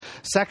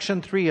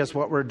Section 3 is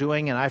what we're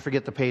doing, and I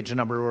forget the page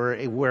number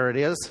where it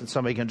is, and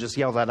somebody can just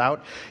yell that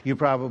out. You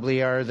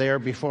probably are there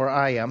before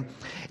I am.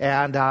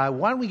 And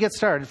why don't we get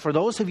started? For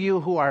those of you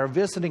who are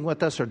visiting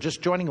with us or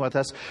just joining with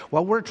us,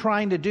 what we're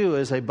trying to do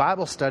is a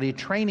Bible study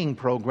training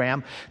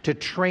program to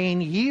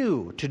train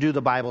you to do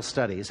the Bible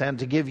studies and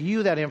to give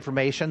you that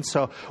information.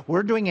 So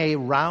we're doing a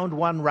round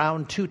 1,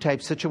 round 2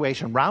 type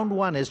situation. Round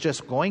 1 is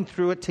just going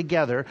through it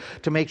together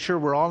to make sure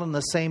we're all on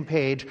the same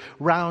page.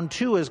 Round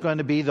 2 is going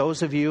to be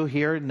those of you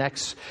here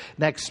next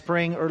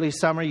spring, early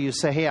summer, you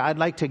say, hey, I'd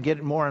like to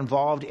get more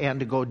involved and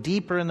to go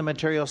deeper in the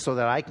material so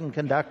that I can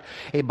conduct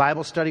a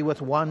Bible study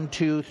with 1,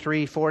 2,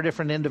 3, 4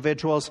 different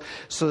individuals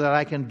so that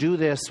I can do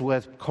this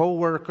with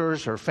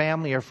co-workers or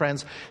family or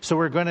friends.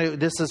 So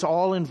this is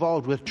all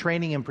involved with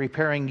training and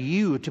preparing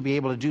you to be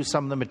able to do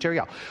some of the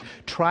material.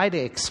 Try to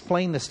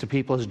explain this to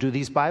people as do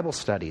these Bible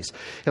studies.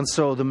 And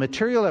so the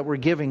material that we're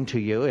giving to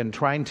you and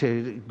trying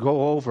to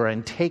go over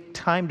and take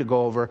time to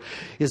go over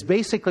is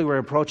basically we're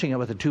approaching it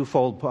with a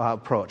twofold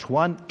approach.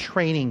 1,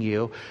 training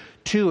you.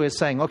 2 is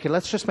saying, okay,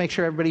 let's just make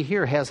sure everybody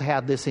here has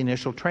had this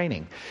initial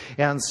training.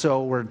 And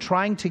so we're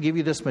trying to give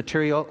you this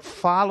material.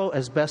 Follow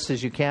as best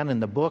as you can in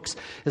the books,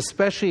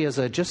 especially as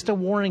just a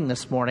warning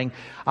this morning.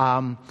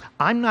 I'm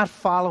not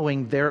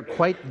following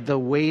quite the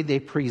way they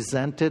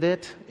presented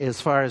it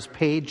as far as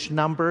page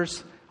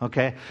numbers.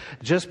 Okay,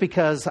 just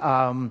because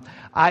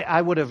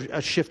I would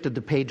have shifted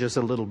the pages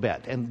a little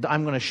bit, and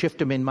I'm going to shift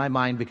them in my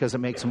mind because it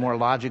makes a more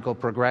logical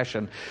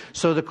progression.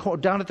 So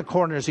down at the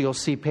corners, you'll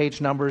see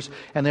page numbers,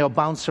 and they'll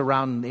bounce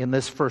around in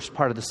this first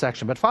part of the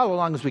section. But follow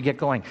along as we get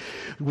going.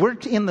 We're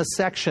in the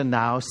section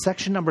now,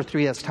 section number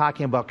 3, that's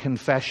talking about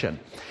confession.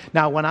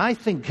 Now, when I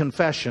think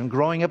confession,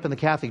 growing up in the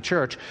Catholic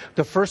Church,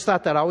 the first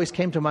thought that always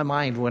came to my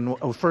mind when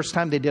the first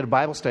time they did a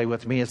Bible study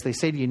with me is they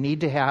said you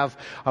need to have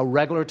a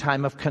regular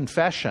time of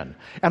confession.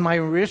 And my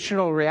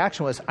original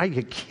reaction was, are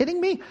you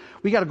kidding me?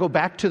 We got to go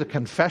back to the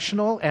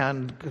confessional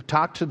and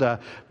talk to the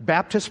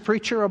Baptist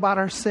preacher about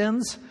our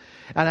sins?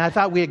 And I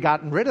thought we had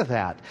gotten rid of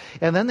that.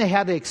 And then they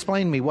had to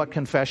explain to me what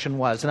confession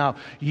was. Now,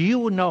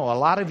 you know, a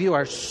lot of you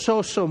are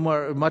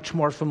much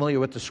more familiar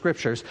with the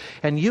Scriptures,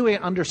 and you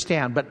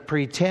understand. But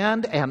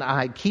pretend, and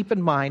I keep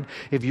in mind,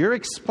 if you're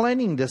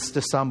explaining this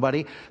to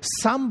somebody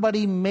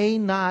may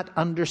not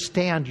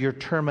understand your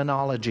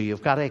terminology.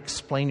 You've got to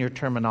explain your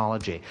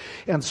terminology.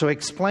 And so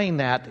explain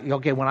that.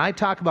 Okay, when I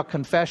talk about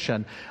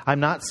confession,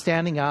 I'm not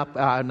standing up.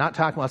 I'm not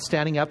talking about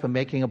standing up and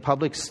making a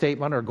public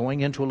statement or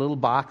going into a little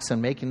box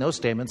and making those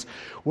statements.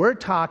 We're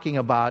talking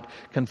about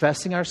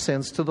confessing our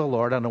sins to the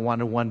Lord on a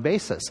one-to-one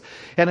basis.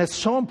 And it's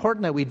so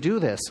important that we do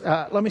this.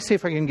 Let me see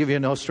if I can give you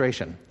an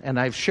illustration. And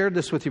I've shared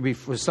this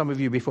with some of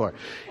you before.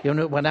 You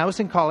know, when I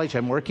was in college,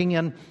 I'm working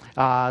in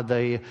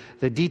the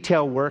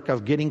detail work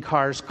of getting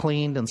cars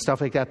cleaned and stuff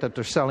like that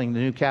they're selling, the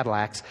new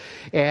Cadillacs.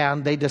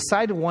 And they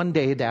decided one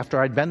day, after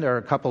I'd been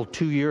there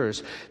 2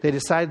 years, they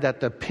decided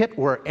that the pit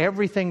where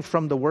everything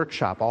from the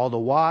workshop, all the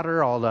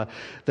water, all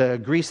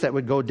the grease that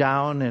would go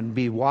down and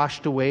be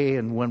washed away,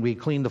 and when we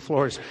cleaned the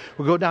floors,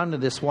 would go down to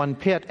this one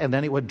pit, and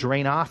then it would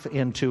drain off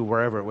into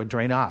wherever it would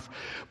drain off.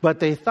 But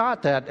they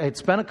thought that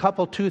it's been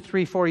 2,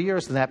 3, 4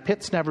 years, and that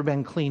pit's never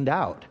been cleaned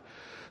out.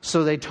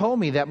 So they told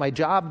me that my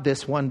job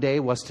this one day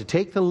was to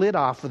take the lid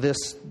off of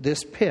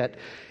this pit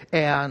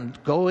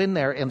and go in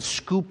there and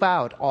scoop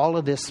out all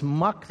of this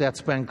muck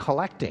that's been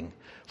collecting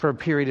for a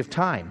period of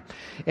time.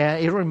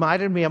 And it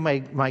reminded me of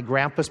my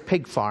grandpa's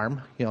pig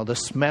farm, you know, the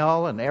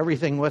smell and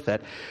everything with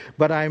it.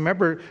 But I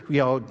remember, you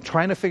know,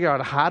 trying to figure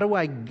out how do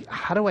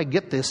I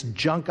get this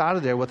junk out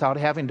of there without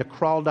having to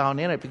crawl down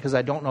in it, because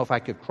I don't know if I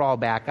could crawl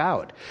back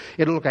out.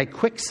 It looked like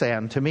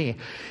quicksand to me.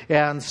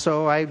 And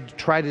so I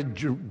tried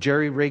to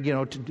jerry-rig,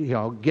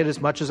 to get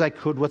as much as I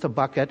could with a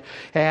bucket,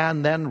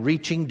 and then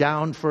reaching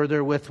down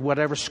further with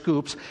whatever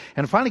scoops,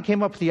 and finally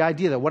came up with the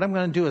idea that what I'm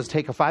going to do is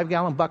take a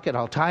 5-gallon bucket,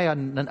 I'll tie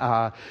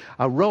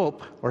a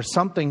rope or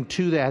something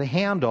to that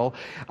handle.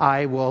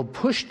 I will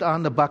push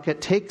on the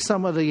bucket, take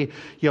some of the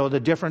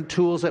different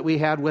tools that we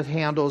had with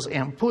handles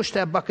and push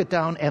that bucket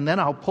down, and then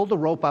I'll pull the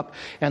rope up,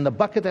 and the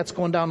bucket that's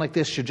going down like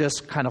this should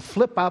just kind of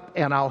flip up,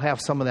 and I'll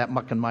have some of that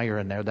muck and mire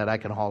in there that I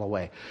can haul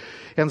away.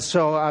 And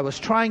so I was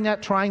trying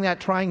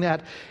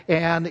that,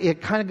 and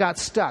it kind of got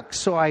stuck.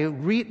 So I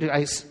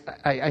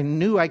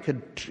knew I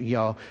could,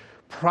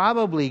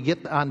 probably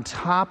get on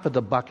top of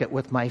the bucket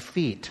with my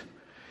feet.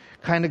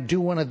 Kind of do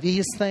one of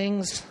these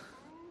things,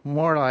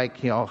 more like,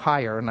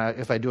 higher, and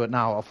if I do it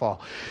now, I'll fall.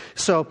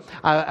 So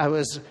I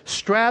was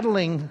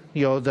straddling,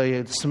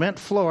 the cement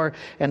floor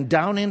and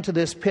down into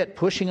this pit,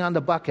 pushing on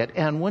the bucket,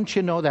 and wouldn't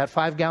you know, that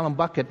 5-gallon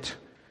bucket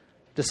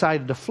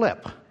decided to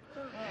flip.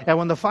 And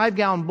when the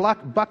 5-gallon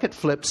bucket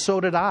flipped, so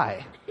did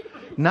I.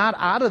 Not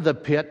out of the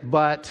pit,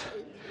 but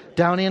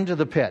down into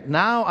the pit.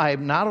 Now I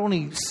not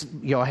only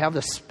have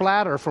the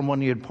splatter from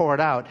when you'd pour it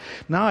out,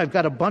 now I've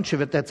got a bunch of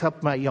it that's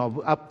up my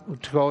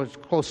up to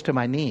close to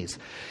my knees,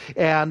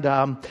 and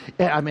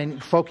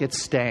folk, it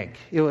stank.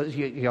 It was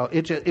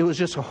it was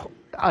just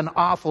an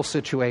awful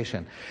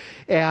situation.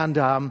 And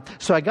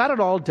so I got it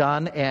all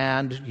done,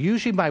 and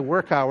usually my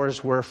work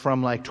hours were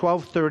from like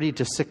 12:30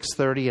 to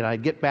 6:30, and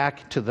I'd get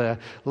back to the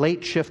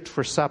late shift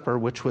for supper,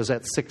 which was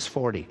at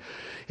 6:40.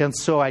 And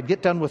so I'd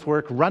get done with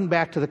work, run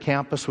back to the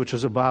campus, which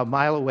was about a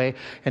mile away,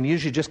 and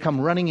usually just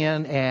come running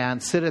in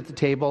and sit at the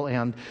table.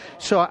 And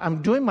so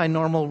I'm doing my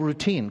normal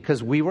routine,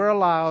 because we were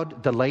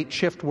allowed, the late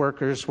shift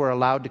workers were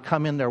allowed to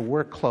come in their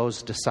work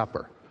clothes to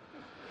supper.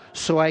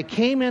 So I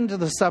came into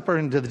the supper,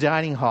 into the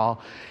dining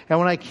hall, and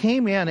when I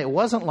came in, it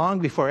wasn't long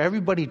before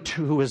everybody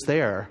who was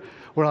there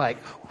were like,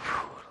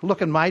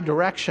 look in my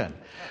direction.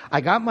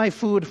 I got my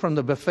food from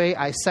the buffet,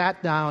 I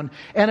sat down,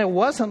 and it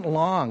wasn't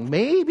long,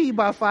 maybe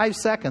about 5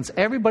 seconds,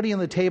 everybody in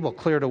the table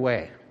cleared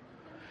away.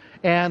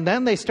 And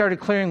then they started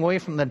clearing away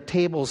from the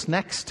tables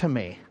next to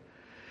me.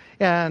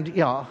 And,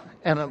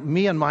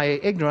 me and my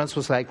ignorance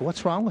was like,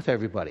 what's wrong with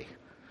everybody?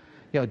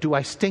 Do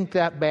I stink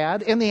that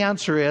bad? And the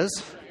answer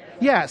is,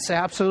 yes,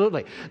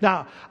 absolutely.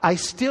 Now, I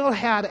still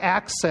had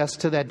access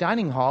to that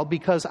dining hall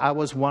because I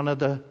was one of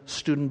the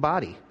student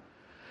body.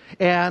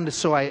 And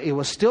so it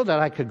was still that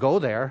I could go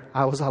there.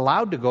 I was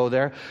allowed to go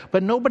there.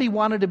 But nobody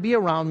wanted to be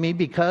around me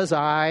because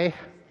I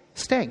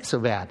stank so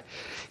bad.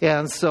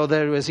 And so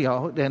there was,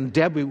 and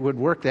Debbie would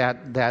work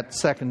that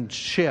second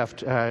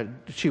shift.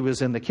 She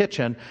was in the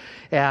kitchen.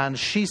 And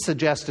she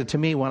suggested to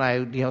me when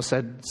I,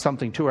 said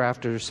something to her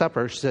after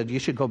supper, she said, you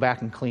should go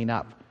back and clean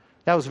up.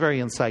 That was very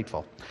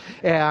insightful.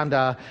 And,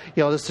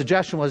 the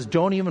suggestion was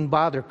don't even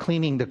bother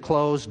cleaning the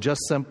clothes,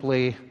 just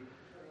simply,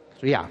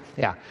 yeah.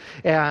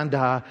 And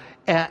I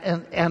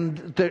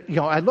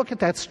look at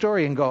that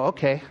story and go,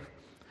 okay,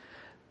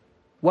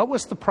 what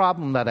was the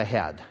problem that I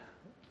had?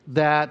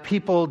 That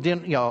people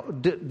didn't,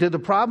 did the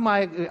problem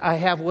I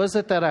have, was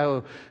it that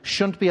I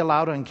shouldn't be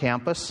allowed on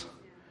campus?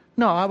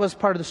 No, I was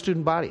part of the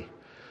student body.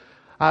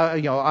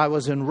 I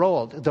was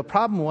enrolled. The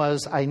problem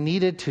was I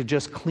needed to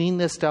just clean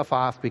this stuff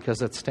off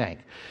because it stank.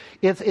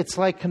 It's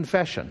like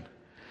confession,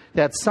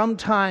 that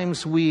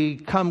sometimes we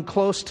come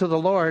close to the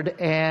Lord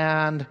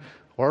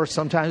or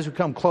sometimes we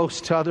come close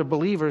to other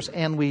believers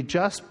and we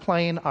just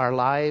plain our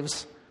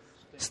lives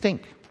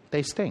stink.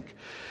 They stink.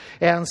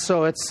 And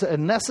so it's a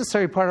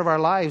necessary part of our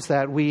lives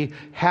that we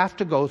have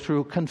to go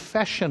through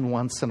confession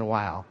once in a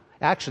while.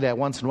 Actually, that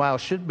once in a while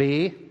should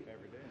be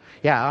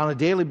on a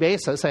daily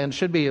basis, and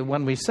should be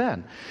when we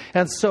sin.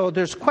 And so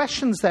there's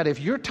questions that if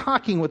you're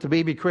talking with a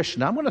baby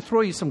Christian, I'm going to throw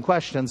you some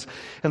questions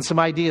and some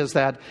ideas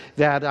that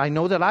I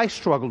know that I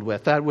struggled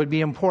with that would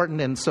be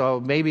important. And so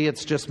maybe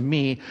it's just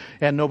me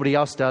and nobody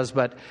else does.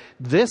 But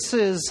this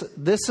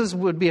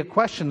would be a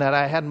question that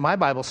I had in my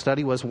Bible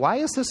study was, why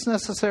is this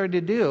necessary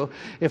to do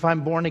if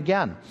I'm born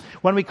again?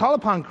 When we call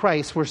upon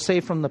Christ, we're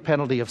saved from the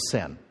penalty of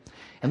sin.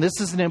 And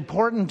this is an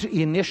important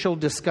initial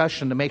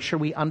discussion to make sure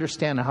we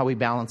understand how we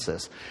balance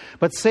this.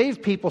 But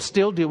saved people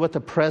still deal with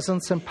the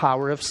presence and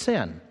power of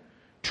sin.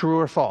 True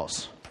or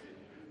false?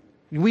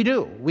 We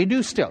do. We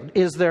do still.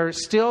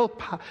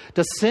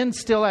 Does sin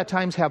still at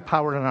times have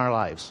power in our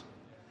lives?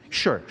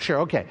 Sure,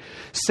 okay.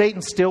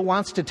 Satan still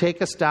wants to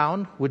take us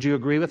down. Would you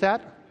agree with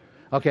that?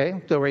 Okay,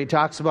 where he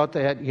talks about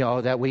that,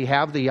 that we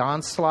have the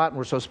onslaught and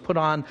we're supposed to put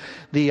on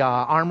the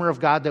armor of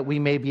God that we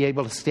may be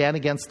able to stand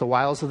against the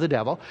wiles of the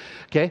devil.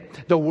 Okay,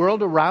 the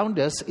world around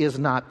us is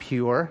not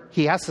pure.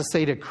 He has to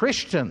say to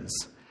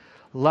Christians,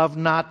 love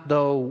not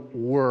the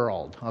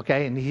world.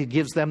 Okay, and he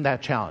gives them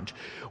that challenge.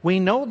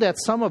 We know that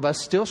some of us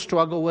still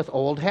struggle with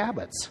old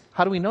habits.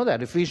 How do we know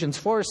that? Ephesians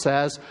 4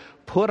 says,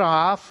 put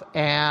off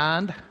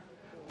and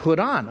put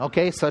on,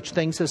 okay, such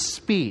things as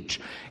speech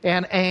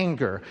and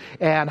anger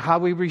and how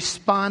we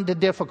respond to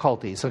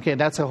difficulties. Okay,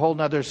 that's a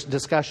whole other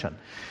discussion.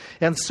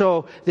 And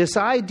so this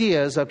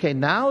idea is, okay,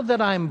 now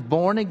that I'm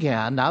born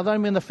again, now that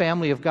I'm in the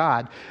family of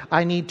God,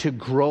 I need to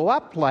grow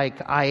up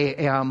like I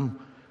am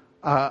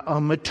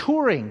a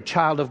maturing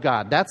child of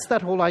God. That's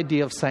that whole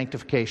idea of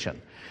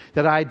sanctification.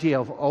 That idea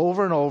of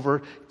over and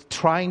over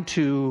trying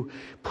to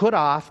put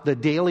off the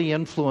daily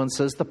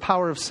influences, the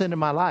power of sin in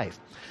my life.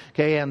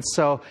 Okay, and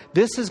so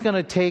this is going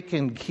to take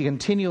and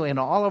continue in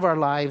all of our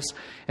lives,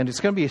 and it's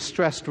going to be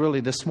stressed really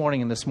this morning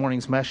in this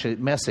morning's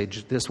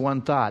message, this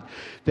one thought,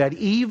 that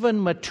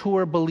even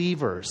mature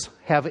believers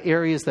have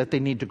areas that they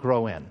need to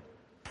grow in.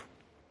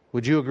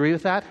 Would you agree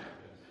with that?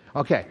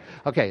 Okay,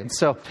 and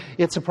so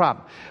it's a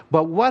problem.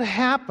 But what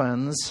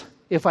happens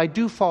if I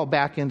do fall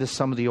back into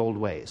some of the old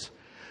ways?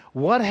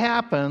 What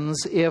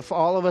happens if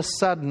all of a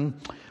sudden,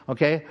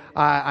 okay,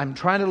 I'm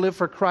trying to live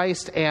for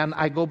Christ and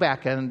I go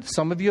back, and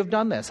some of you have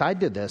done this. I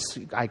did this.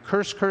 I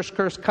cuss,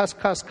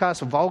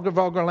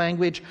 vulgar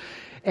language,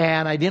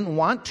 and I didn't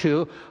want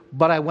to,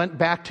 but I went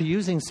back to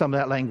using some of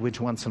that language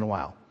once in a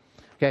while.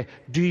 Okay,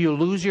 do you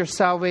lose your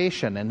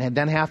salvation and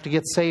then have to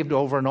get saved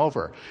over and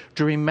over?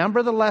 Do you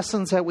remember the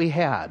lessons that we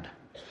had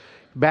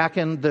back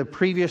in the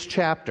previous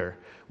chapter?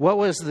 What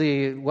was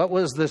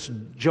this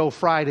Joe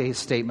Friday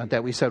statement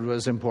that we said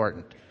was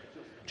important?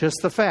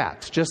 Just the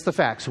facts. Just the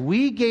facts.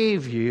 We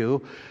gave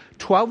you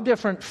 12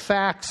 different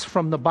facts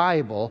from the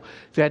Bible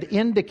that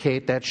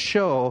indicate, that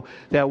show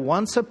that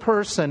once a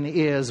person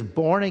is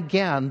born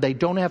again, they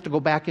don't have to go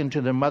back into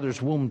their mother's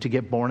womb to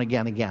get born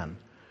again.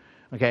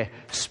 Okay,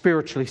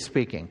 spiritually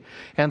speaking.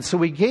 And so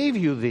we gave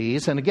you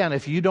these, and again,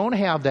 if you don't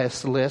have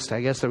this list, I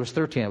guess there was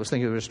 13, I was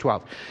thinking there was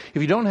 12.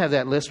 If you don't have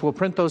that list, we'll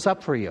print those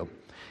up for you.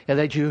 And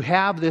that you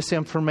have this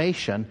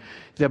information,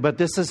 but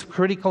this is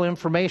critical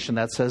information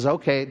that says,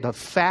 okay, the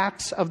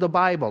facts of the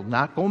Bible,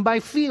 not going by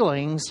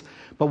feelings,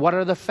 but what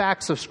are the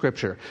facts of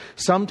Scripture?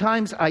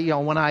 Sometimes, I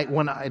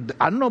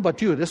don't know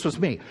about you, this was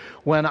me.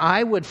 When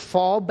I would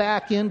fall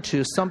back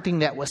into something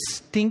that was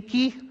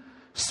stinky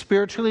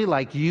spiritually,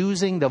 like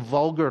using the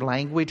vulgar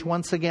language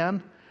once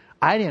again,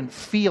 I didn't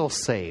feel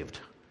saved.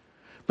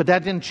 But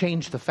that didn't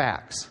change the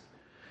facts.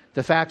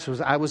 The facts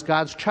was I was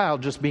God's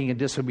child, just being a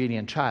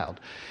disobedient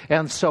child.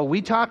 And so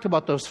we talked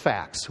about those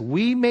facts.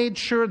 We made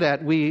sure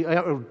that we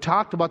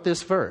talked about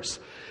this verse.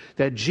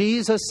 That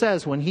Jesus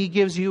says when He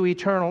gives you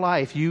eternal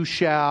life, you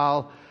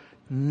shall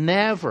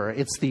never,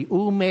 it's the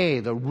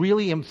ume, the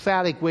really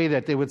emphatic way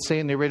that they would say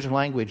in the original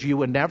language, you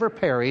would never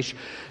perish,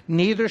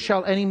 neither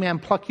shall any man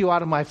pluck you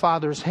out of my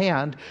Father's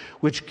hand,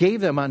 which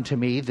gave them unto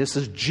me. This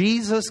is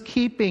Jesus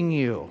keeping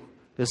you.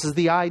 This is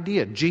the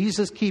idea.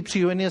 Jesus keeps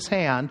you in His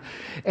hand.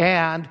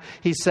 And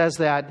He says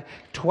that,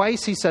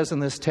 twice He says in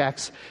this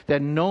text,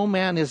 that no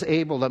man is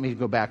able, let me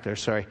go back there,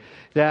 sorry.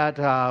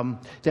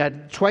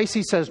 That twice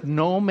He says,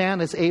 no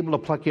man is able to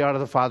pluck you out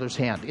of the Father's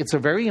hand. It's a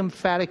very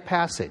emphatic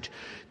passage.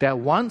 That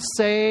once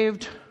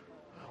saved,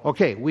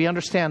 okay, we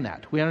understand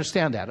that.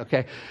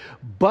 Okay.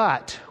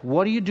 But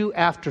what do you do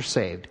after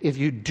saved? If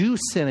you do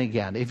sin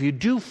again, if you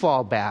do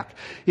fall back,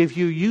 if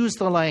you use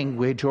the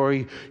language, or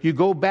you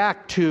go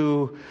back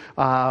to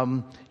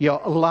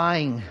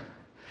lying,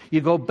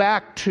 you go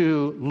back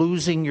to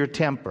losing your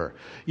temper,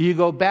 you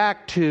go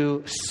back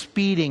to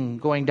speeding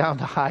going down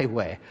the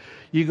highway,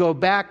 you go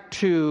back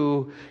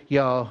to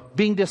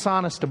being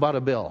dishonest about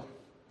a bill.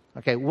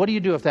 Okay, what do you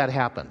do if that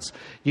happens?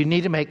 You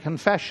need to make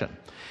confession.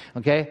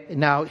 Okay,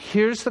 now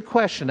here's the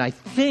question. I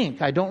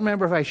don't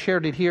remember if I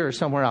shared it here or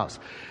somewhere else.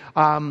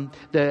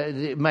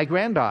 My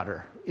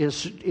granddaughter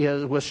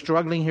was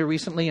struggling here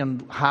recently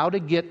on how to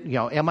get,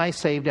 am I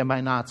saved, am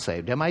I not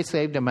saved? Am I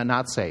saved, am I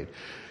not saved?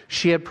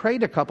 She had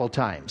prayed a couple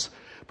times,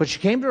 but she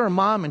came to her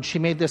mom and she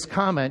made this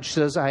comment. She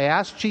says, I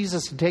asked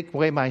Jesus to take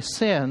away my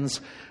sins,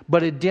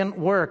 but it didn't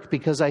work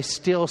because I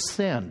still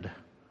sinned.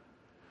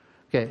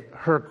 Okay,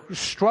 her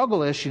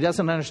struggle is she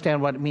doesn't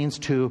understand what it means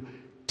to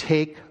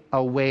take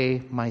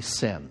away my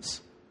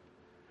sins.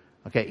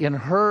 Okay, in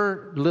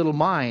her little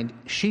mind,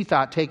 she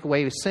thought take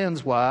away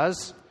sins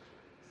was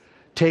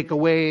take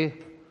away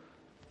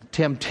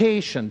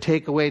temptation,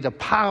 take away the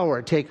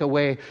power, take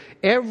away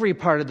every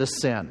part of the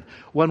sin.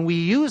 When we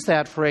use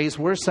that phrase,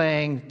 we're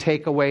saying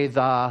take away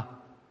the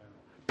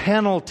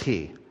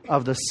penalty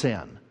of the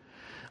sin.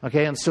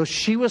 Okay, and so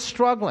she was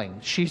struggling.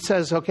 She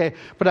says, okay,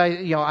 but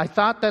I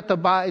thought that the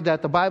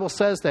Bible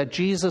says that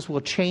Jesus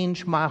will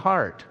change my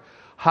heart.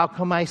 How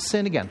come I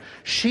sin again?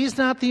 She's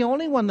not the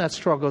only one that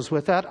struggles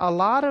with that. A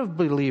lot of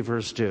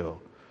believers do.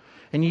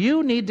 And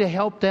you need to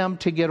help them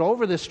to get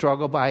over this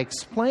struggle by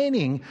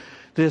explaining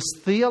this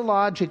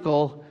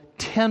theological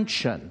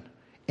tension.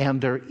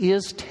 And there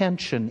is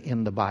tension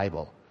in the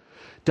Bible.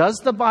 Does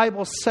the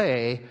Bible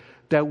say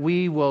that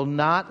we will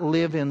not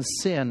live in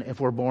sin if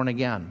we're born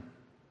again?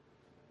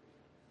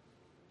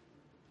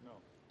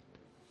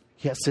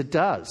 Yes, it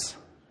does.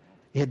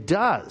 It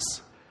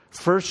does.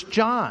 1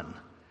 John.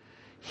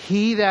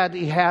 He that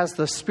has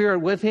the Spirit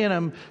within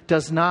him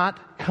does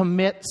not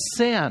commit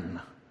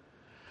sin.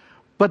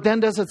 But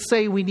then does it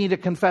say we need to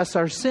confess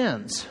our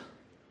sins?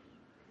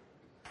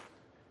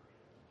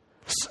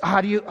 How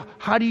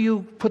do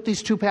you put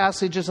these two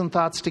passages and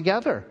thoughts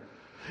together?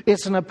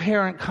 It's an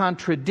apparent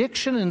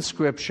contradiction in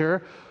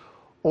Scripture,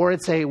 or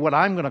it's what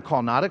I'm going to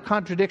call not a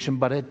contradiction,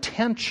 but a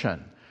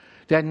tension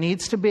that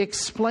needs to be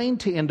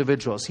explained to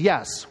individuals.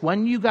 Yes,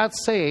 when you got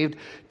saved,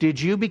 did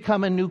you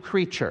become a new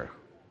creature?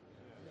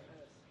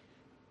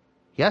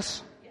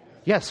 Yes?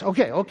 Yes.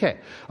 Okay.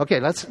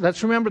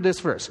 Let's remember this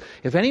verse.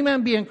 If any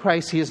man be in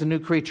Christ, he is a new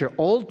creature.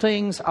 Old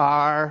things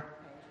are,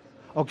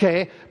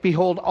 okay,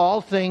 behold, all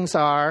things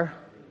are,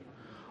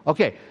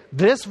 okay.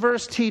 This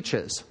verse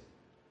teaches,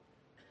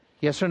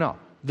 yes or no?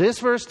 This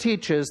verse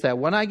teaches that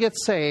when I get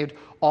saved,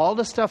 all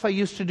the stuff I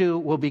used to do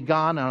will be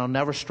gone and I'll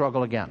never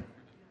struggle again.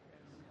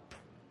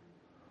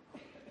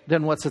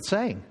 Then what's it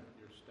saying?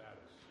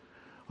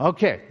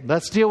 Okay,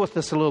 let's deal with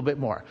this a little bit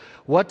more.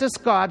 What does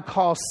God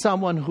call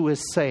someone who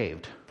is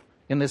saved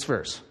in this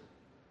verse?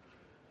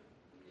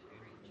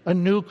 A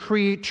new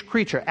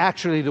creature.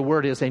 Actually, the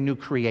word is a new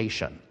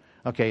creation.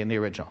 Okay, in the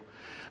original.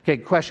 Okay,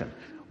 question.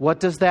 What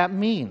does that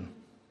mean?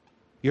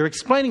 You're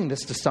explaining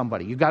this to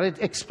somebody. You've got to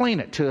explain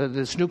it to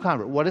this new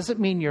convert. What does it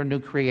mean you're a new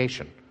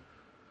creation?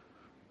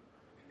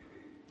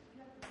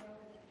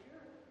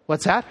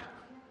 What's that?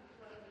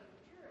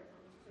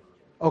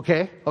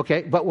 Okay.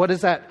 But what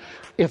is that?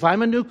 If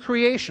I'm a new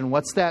creation,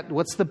 what's that?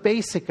 What's the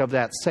basic of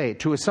that say?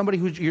 To somebody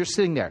who you're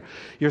sitting there,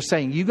 you're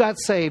saying, you got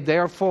saved,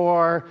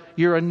 therefore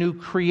you're a new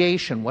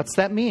creation. What's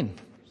that mean?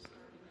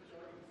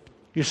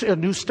 You're a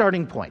new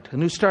starting point. A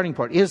new starting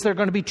point. Is there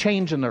going to be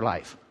change in their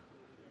life?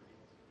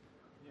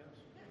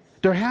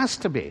 There has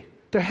to be.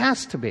 There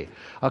has to be.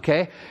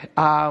 Okay?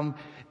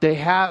 They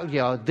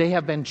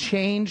have been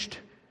changed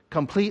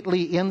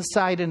completely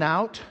inside and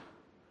out.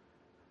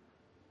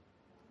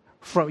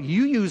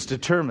 You used a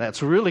term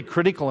that's really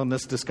critical in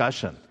this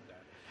discussion.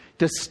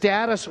 The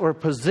status or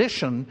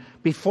position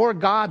before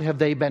God, have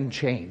they been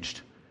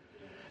changed?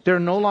 They're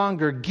no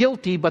longer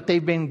guilty, but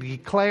they've been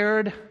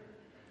declared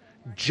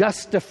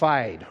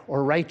justified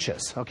or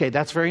righteous. Okay,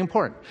 that's very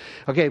important.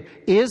 Okay,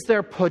 is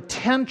there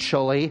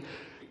potentially,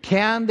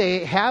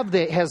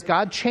 has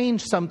God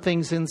changed some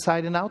things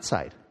inside and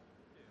outside?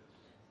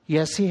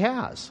 Yes, He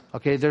has.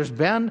 Okay, there's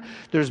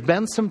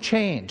been some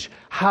change.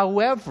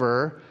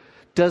 However,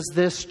 does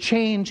this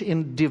change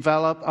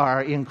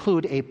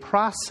include a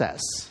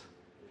process?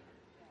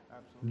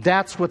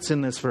 That's what's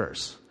in this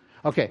verse.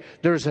 Okay,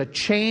 there's a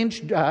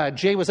change.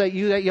 Jay, was that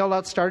you that yelled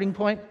out starting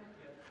point?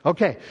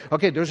 Okay,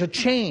 there's a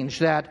change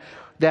that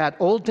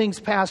old things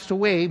passed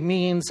away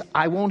means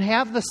I won't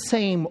have the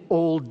same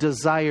old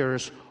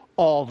desires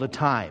all the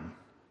time.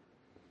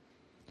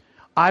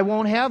 I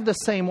won't have the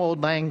same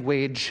old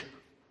language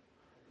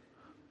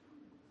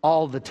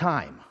all the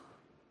time.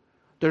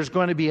 There's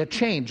going to be a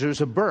change. There's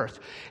a birth.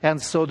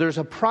 And so there's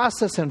a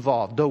process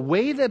involved. The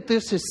way that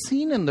this is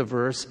seen in the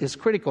verse is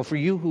critical for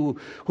you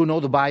who know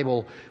the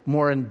Bible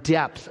more in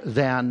depth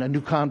than a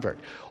new convert.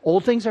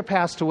 Old things are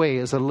passed away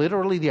is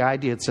literally the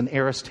idea. It's an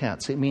aorist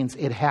tense. It means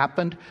it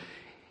happened,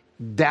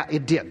 that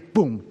it did.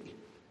 Boom.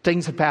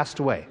 Things have passed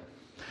away.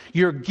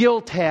 Your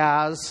guilt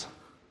has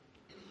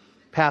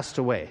passed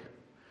away.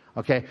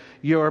 Okay?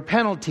 Your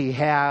penalty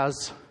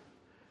has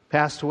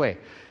passed away.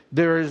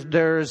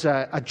 There's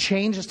a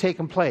change has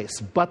taken place.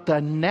 But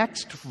the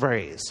next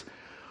phrase,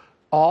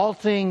 all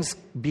things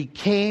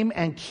became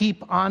and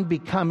keep on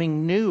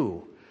becoming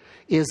new,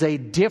 is a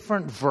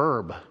different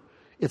verb.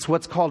 It's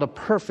what's called a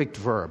perfect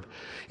verb.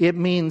 It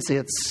means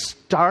it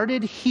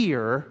started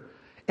here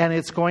and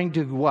it's going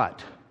to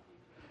what?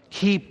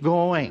 Keep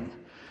going.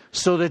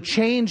 So the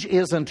change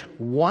isn't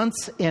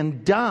once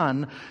and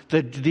done.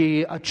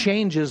 The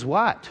change is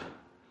what?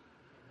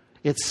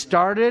 It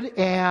started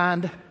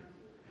and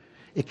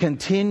it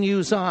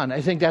continues on.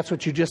 I think that's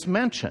what you just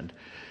mentioned.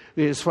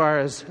 As far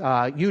as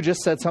you just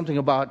said something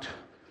about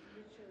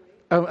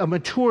a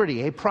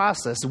maturity, a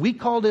process. We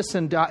call this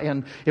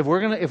if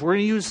we're gonna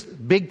use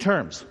big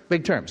terms.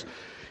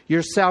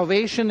 Your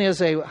salvation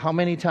is a how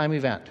many time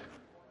event?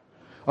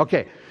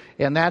 Okay,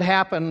 and that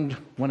happened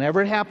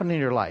whenever it happened in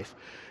your life.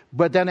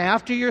 But then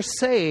after you're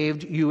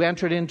saved, you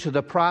entered into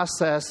the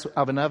process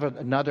of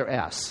another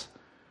S.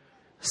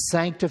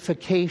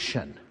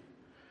 Sanctification.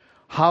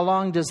 How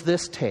long does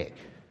this take?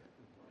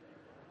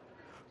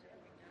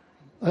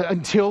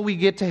 Until we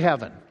get to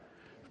heaven.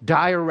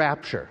 Die or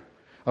rapture.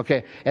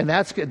 Okay, and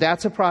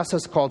that's a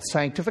process called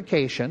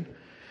sanctification.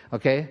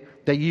 Okay,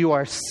 that you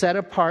are set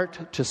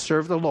apart to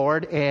serve the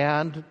Lord,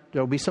 and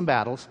there'll be some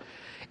battles.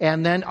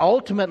 And then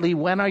ultimately,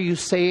 when are you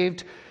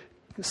saved?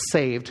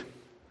 Saved.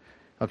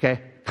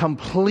 Okay,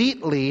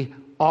 completely,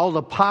 all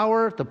the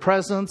power, the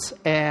presence,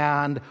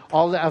 and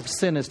all of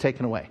sin is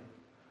taken away.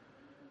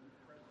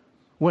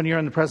 When you're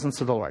in the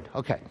presence of the Lord.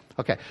 Okay.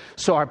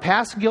 So our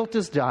past guilt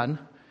is done,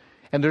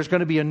 and there's going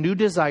to be a new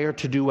desire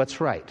to do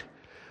what's right.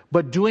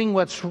 But doing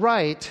what's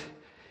right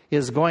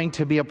is going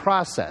to be a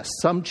process.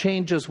 Some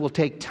changes will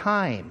take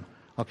time,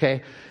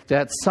 okay?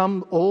 That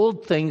some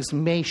old things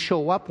may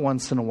show up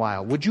once in a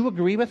while. Would you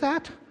agree with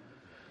that?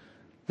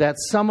 That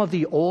some of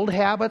the old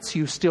habits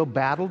you still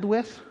battled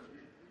with?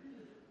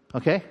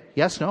 Okay?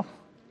 Yes, no?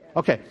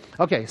 Okay,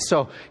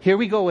 so here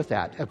we go with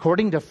that.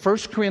 According to 1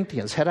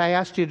 Corinthians, had I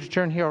asked you to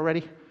turn here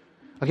already?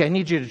 Okay, I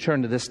need you to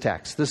turn to this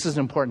text. This is an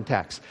important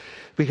text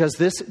because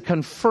this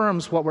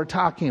confirms what we're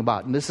talking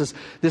about. And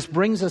this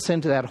brings us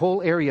into that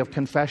whole area of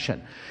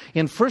confession.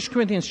 In 1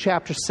 Corinthians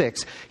chapter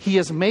 6, he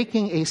is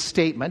making a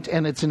statement,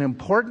 and it's an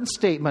important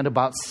statement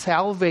about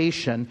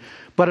salvation,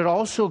 but it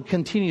also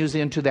continues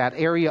into that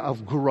area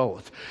of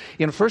growth.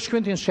 In 1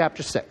 Corinthians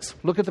chapter 6,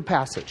 look at the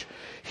passage.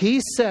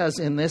 He says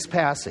in this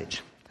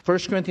passage, 1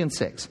 Corinthians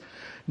 6,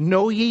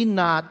 know ye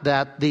not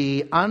that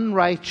the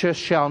unrighteous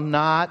shall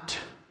not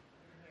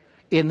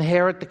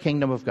inherit the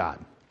kingdom of God?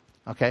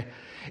 Okay?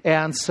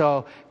 And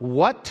so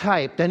what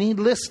type? Then he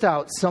lists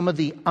out some of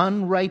the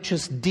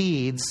unrighteous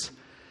deeds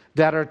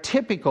that are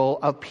typical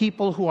of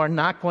people who are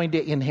not going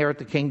to inherit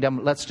the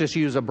kingdom. Let's just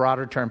use a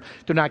broader term.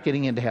 They're not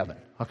getting into heaven.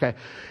 Okay?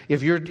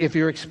 If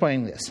you're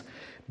explaining this.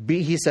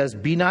 He says,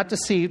 be not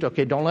deceived.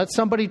 Okay, don't let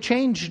somebody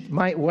change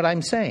what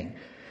I'm saying.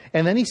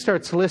 And then he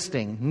starts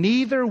listing,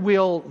 neither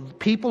will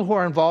people who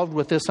are involved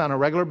with this on a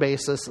regular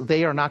basis,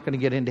 they are not going to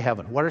get into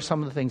heaven. What are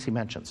some of the things he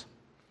mentions?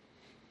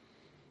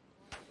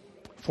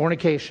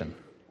 Fornication,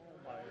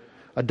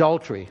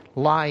 adultery,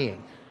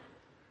 lying.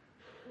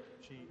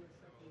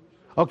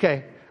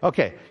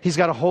 Okay. He's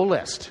got a whole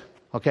list.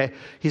 Okay.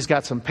 He's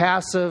got some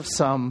passive,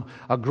 some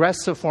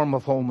aggressive form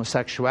of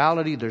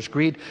homosexuality. There's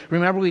greed.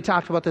 Remember we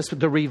talked about this.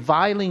 The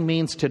reviling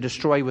means to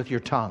destroy with your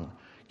tongue.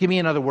 Give me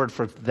another word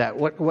for that.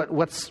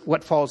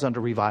 What falls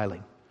under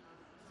reviling?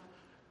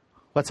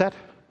 What's that?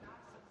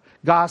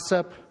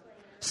 Gossip,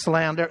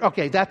 slander.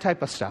 Okay, that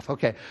type of stuff.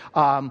 Okay.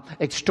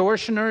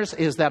 Extortioners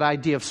is that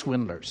idea of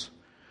swindlers.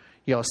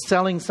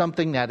 Selling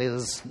something that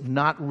is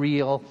not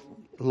real,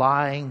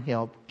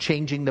 lying,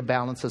 changing the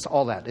balances,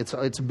 all that.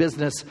 It's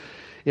business.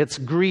 It's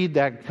greed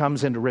that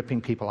comes into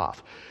ripping people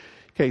off.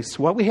 Okay,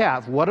 so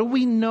what do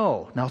we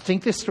know? Now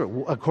think this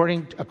through.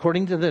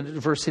 According to the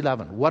verse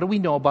 11, what do we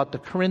know about the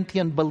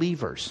Corinthian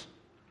believers?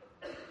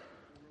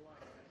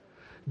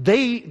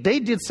 They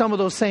did some of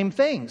those same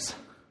things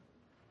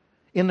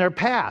in their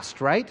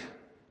past, right?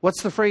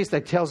 What's the phrase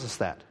that tells us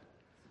that?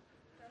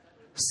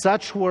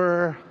 Such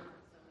were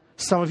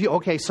some of you.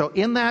 Okay, so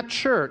in that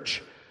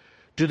church,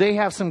 do they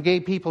have some gay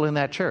people in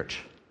that church?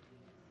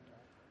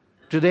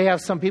 Do they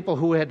have some people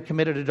who had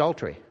committed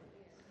adultery?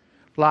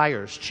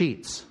 Liars,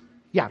 cheats.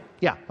 Yeah,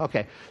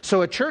 okay.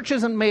 So a church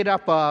isn't made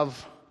up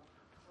of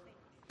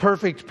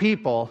perfect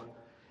people.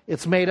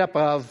 It's made up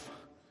of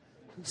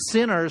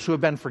sinners who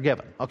have been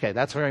forgiven. Okay,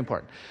 that's very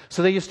important.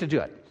 So they used to do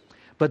it.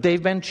 But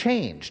they've been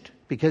changed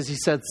because he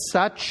said,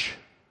 such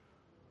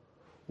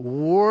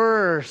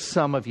were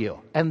some of you.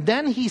 And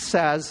then he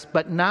says,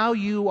 but now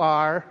you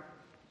are...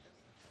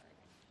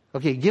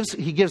 Okay,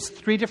 he gives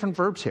three different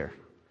verbs here.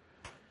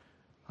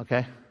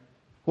 Okay,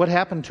 what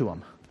happened to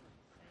them?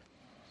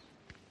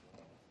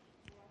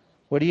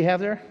 What do you have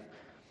there?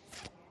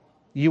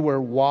 You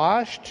were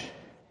washed,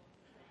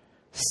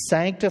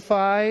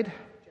 sanctified.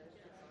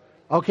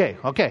 Okay.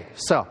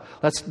 So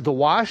the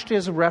washed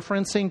is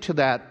referencing to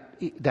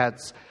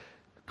that's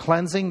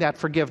cleansing, that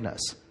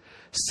forgiveness.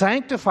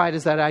 Sanctified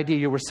is that idea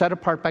you were set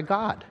apart by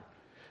God,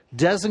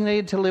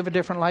 designated to live a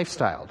different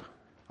lifestyle.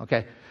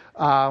 Okay.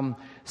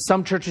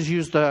 Some churches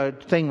use the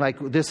thing like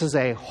this is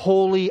a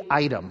holy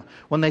item.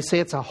 When they say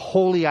it's a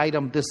holy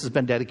item, this has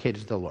been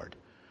dedicated to the Lord.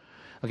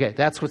 Okay,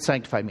 that's what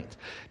sanctified means.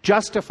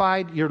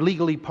 Justified, you're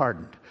legally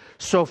pardoned.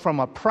 So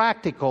from a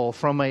practical,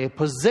 from a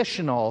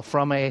positional,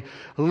 from a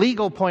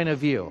legal point of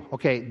view,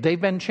 okay, they've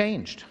been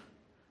changed.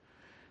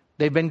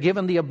 They've been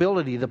given the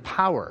ability, the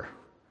power.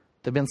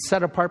 They've been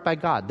set apart by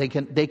God.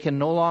 They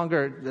no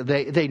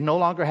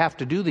longer have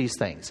to do these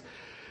things.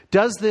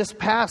 Does this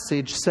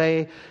passage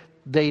say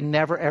they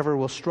never ever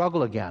will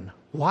struggle again?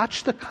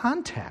 Watch the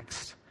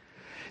context.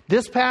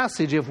 This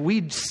passage, if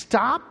we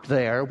stop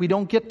there, we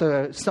don't get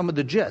some of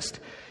the gist.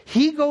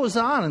 He goes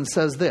on and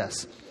says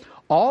this,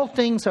 all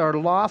things are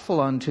lawful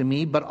unto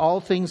me, but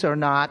all things are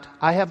not.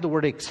 I have the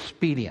word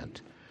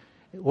expedient.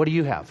 What do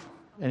you have?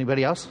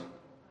 Anybody else?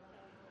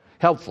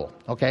 Helpful.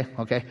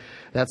 Okay.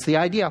 That's the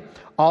idea.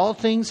 All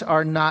things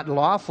are not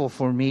lawful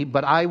for me,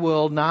 but I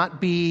will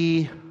not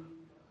be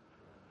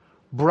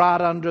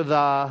brought under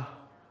the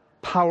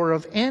power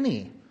of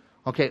any.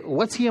 Okay,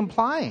 what's he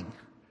implying?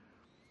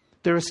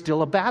 There is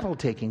still a battle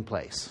taking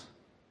place.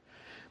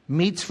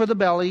 Meats for the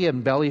belly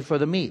and belly for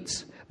the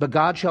meats. But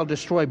God shall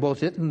destroy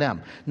both it and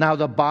them. Now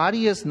the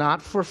body is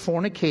not for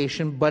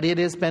fornication, but it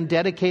has been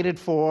dedicated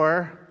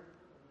for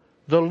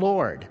the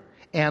Lord,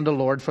 and the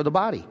Lord for the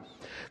body.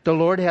 The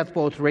Lord hath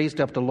both raised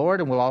up the Lord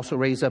and will also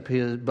raise up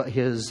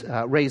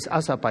raise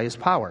us up by his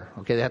power.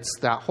 Okay, that's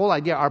the whole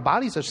idea. Our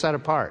bodies are set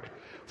apart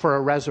for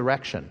a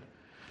resurrection,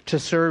 to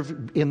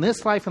serve in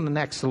this life and the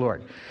next the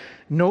Lord.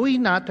 Know ye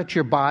not that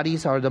your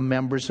bodies are the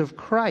members of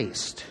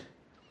Christ?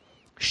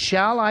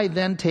 Shall I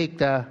then take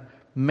the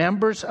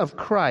members of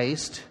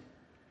Christ?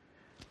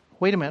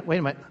 Wait a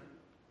minute.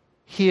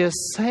 He is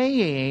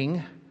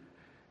saying,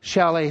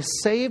 shall a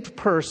saved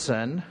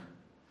person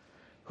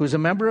who's a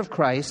member of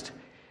Christ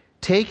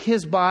take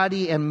his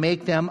body and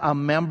make them a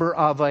member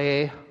of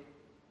a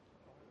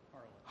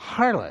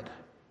harlot?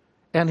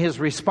 And his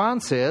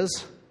response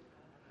is,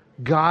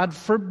 God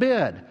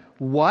forbid.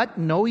 What?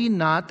 Know ye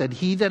not that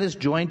he that is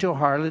joined to a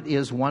harlot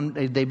is one,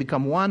 they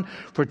become one,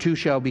 for two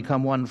shall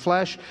become one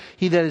flesh.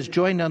 He that is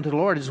joined unto the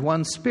Lord is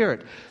one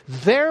spirit.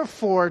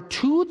 Therefore,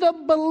 to the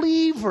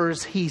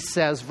believers, he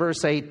says,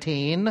 verse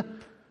 18,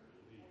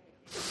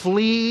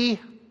 flee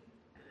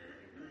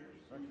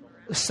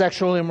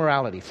sexual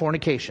immorality,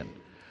 fornication,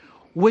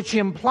 which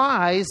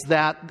implies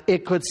that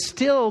it could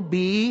still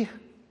be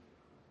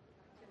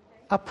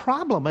a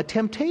problem, a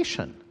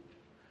temptation.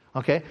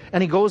 Okay,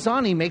 and he goes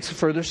on, he makes a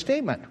further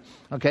statement.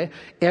 Okay,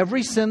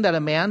 every sin that a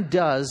man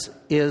does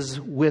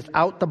is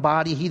without the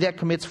body. He that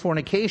commits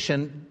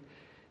fornication,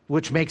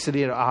 which makes it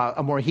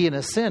a more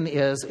heinous sin,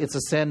 is it's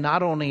a sin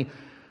not only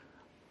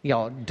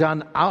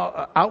done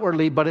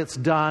outwardly, but it's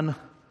done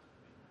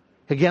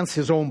against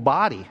his own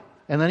body.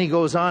 And then he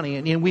goes on,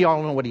 and we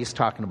all know what he's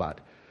talking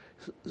about.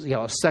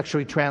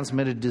 Sexually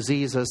transmitted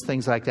diseases,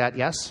 things like that.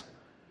 Yes,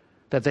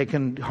 that they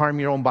can harm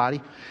your own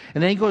body.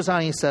 And then he goes on,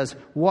 and he says,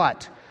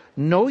 what?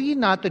 Know ye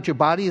not that your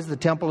body is the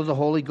temple of the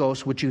Holy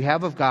Ghost, which you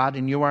have of God,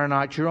 and you are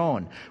not your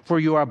own, for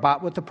you are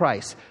bought with a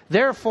price.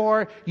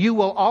 Therefore, you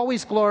will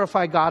always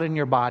glorify God in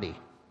your body.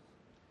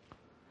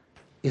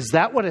 Is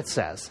that what it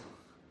says?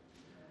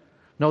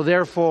 No,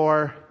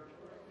 therefore,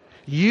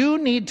 you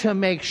need to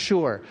make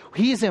sure.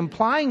 He's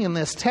implying in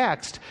this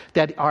text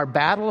that our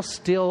battle's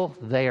still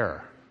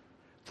there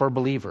for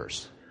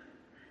believers.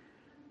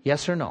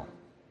 Yes or no?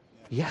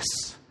 Yes.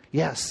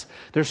 Yes.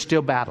 There's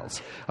still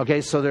battles.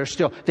 Okay, so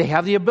they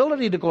have the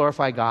ability to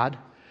glorify God.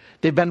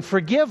 They've been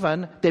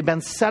forgiven. They've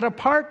been set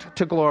apart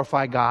to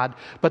glorify God.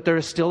 But there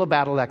is still a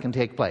battle that can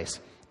take place.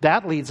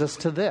 That leads us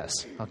to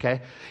this, okay?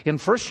 In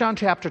 1 John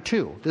chapter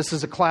 2, this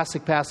is a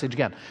classic passage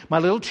again. My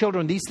little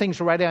children, these things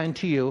write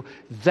unto you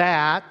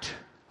that,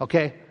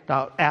 okay,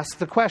 now ask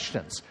the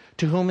questions.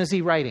 To whom is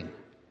he writing?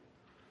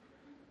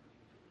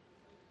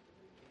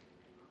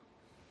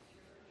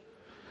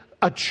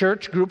 A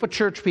group of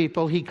church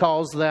people, he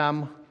calls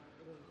them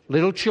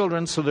little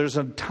children, so there's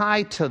a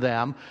tie to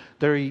them.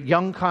 They're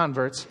young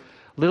converts.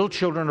 Little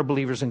children are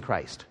believers in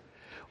Christ.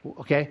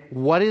 Okay,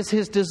 what is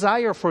his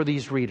desire for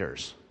these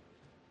readers?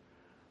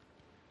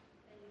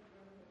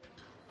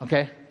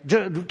 Okay,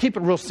 keep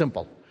it real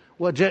simple.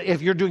 Well,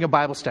 if you're doing a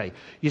Bible study,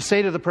 you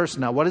say to the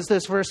person, now, what does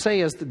this verse say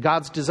is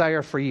God's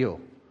desire for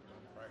you?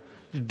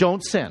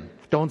 Don't sin.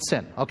 Don't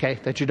sin. Okay,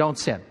 that you don't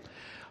sin.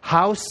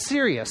 How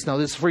serious, now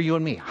this is for you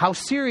and me, how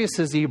serious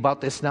is he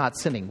about this not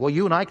sinning? Well,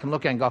 you and I can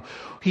look at it and go,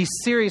 he's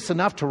serious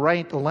enough to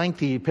write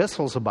lengthy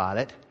epistles about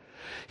it.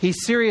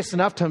 He's serious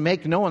enough to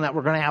make known that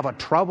we're going to have a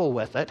trouble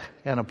with it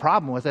and a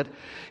problem with it.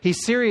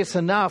 He's serious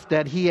enough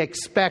that he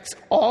expects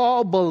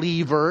all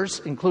believers,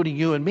 including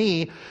you and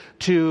me,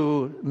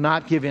 to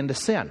not give in to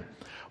sin.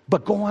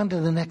 But go on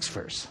to the next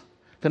verse.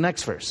 The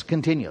next verse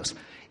continues.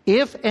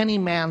 If any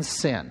man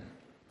sin,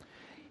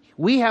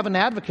 we have an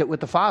advocate with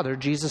the Father,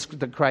 Jesus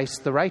the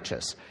Christ the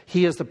righteous.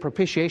 He is the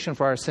propitiation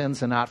for our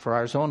sins, and not for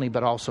ours only,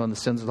 but also in the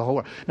sins of the whole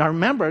world. Now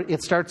remember,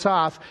 it starts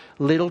off,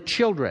 little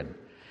children.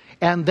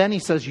 And then he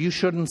says, you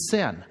shouldn't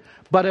sin.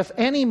 But if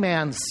any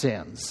man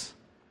sins,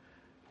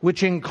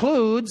 which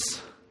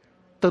includes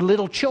the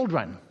little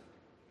children.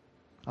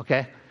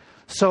 Okay?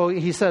 So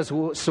he says,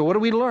 so what do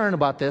we learn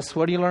about this?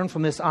 What do you learn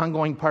from this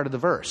ongoing part of the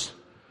verse?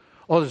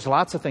 Oh, there's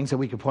lots of things that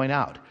we could point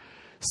out.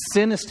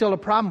 Sin is still a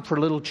problem for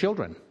little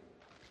children.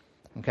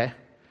 Okay?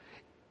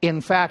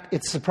 In fact,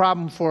 it's a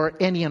problem for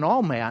any and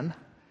all man,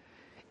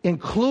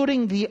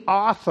 including the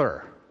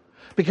author.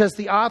 Because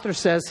the author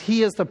says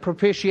he is the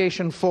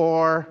propitiation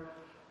for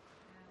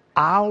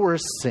our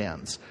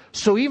sins.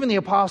 So even the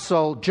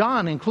Apostle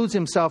John includes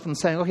himself in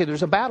saying, okay,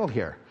 there's a battle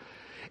here.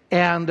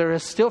 And there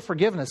is still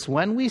forgiveness.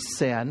 When we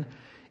sin,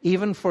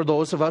 even for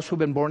those of us who've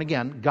been born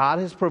again, God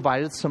has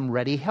provided some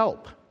ready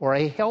help, or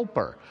a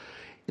helper.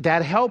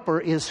 That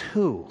helper is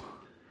who?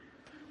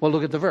 Well,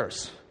 look at the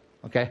verse.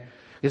 Okay?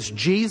 It's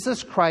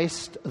Jesus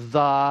Christ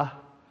the...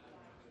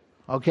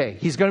 Okay,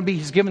 he's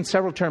given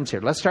several terms here.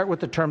 Let's start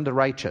with the term the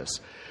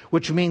righteous,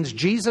 which means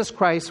Jesus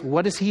Christ,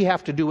 what does he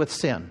have to do with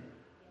sin?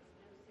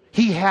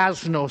 He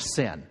has no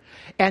sin.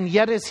 And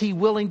yet is he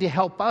willing to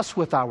help us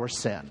with our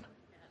sin?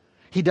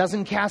 He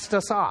doesn't cast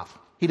us off.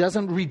 He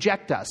doesn't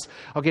reject us.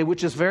 Okay,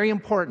 which is very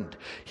important.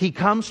 He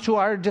comes to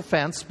our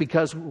defense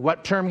because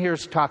what term here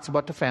talks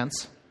about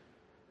defense?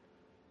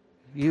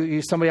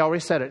 Somebody already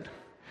said it.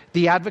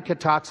 The advocate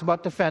talks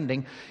about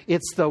defending.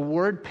 It's the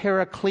word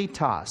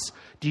parakletos.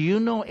 Do you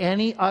know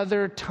any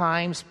other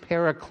times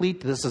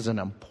paraclete? This is an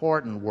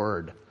important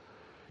word.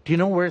 Do you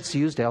know where it's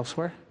used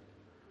elsewhere?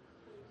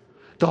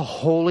 The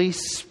Holy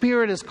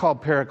Spirit is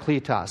called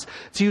parakletos.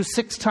 It's used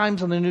 6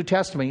 times in the New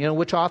Testament. You know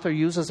which author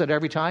uses it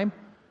every time?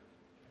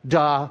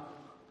 John.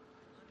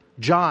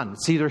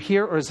 It's either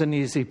here or it's in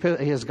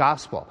his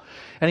gospel.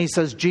 And he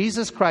says,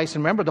 Jesus Christ,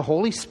 and remember the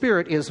Holy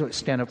Spirit is,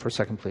 stand up for a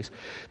second please.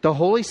 The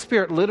Holy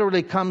Spirit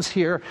literally comes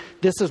here.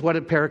 This is what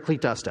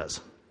parakletos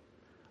does.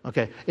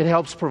 Okay, it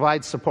helps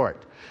provide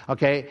support.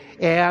 Okay,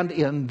 and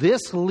in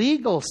this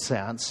legal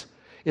sense,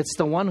 it's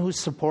the one who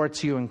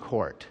supports you in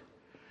court.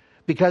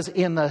 Because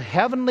in the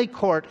heavenly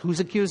court, who's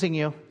accusing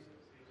you?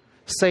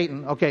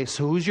 Satan. Okay,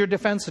 so who's your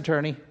defense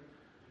attorney?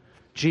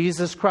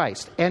 Jesus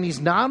Christ. And he's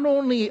not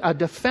only a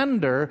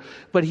defender,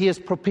 but he is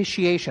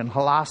propitiation.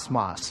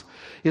 Hilasmos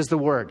is the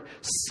word.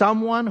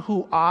 Someone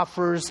who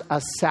offers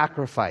a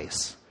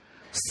sacrifice.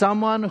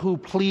 Someone who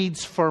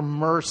pleads for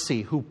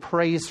mercy, who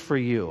prays for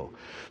you.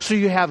 So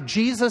you have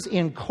Jesus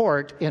in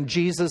court and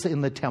Jesus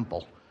in the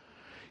temple.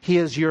 He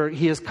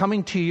is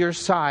coming to your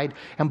side.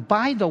 And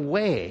by the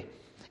way,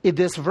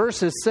 this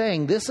verse is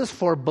saying this is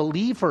for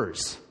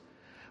believers.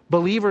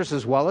 Believers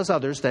as well as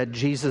others, that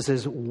Jesus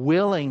is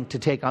willing to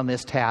take on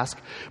this task.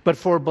 But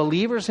for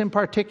believers in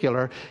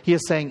particular, he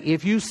is saying,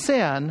 if you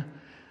sin,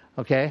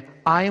 okay,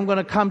 I am going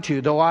to come to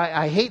you. Though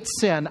I hate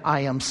sin,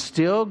 I am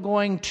still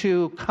going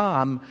to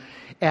come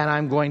and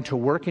I'm going to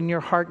work in your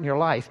heart and your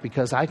life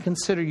because I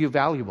consider you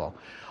valuable.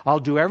 I'll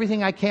do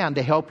everything I can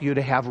to help you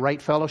to have right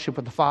fellowship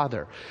with the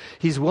Father.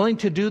 He's willing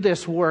to do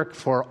this work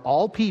for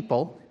all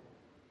people.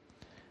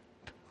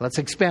 Let's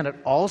expand it.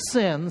 All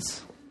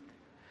sins.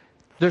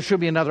 There should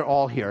be another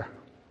all here.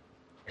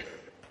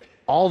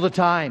 All the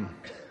time.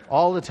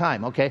 All the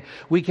time, okay?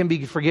 We can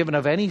be forgiven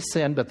of any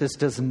sin, but this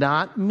does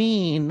not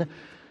mean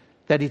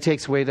that he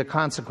takes away the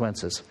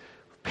consequences.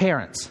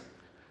 Parents,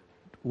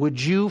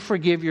 would you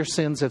forgive your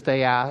sins if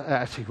they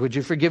would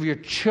you forgive your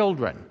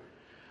children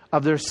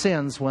of their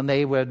sins when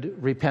they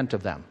would repent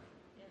of them?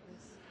 Yes.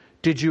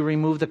 Did you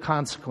remove the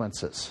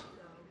consequences?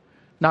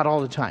 No. Not all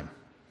the time.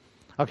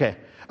 Okay.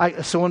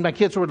 So when my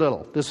kids were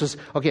little, this was,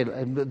 okay,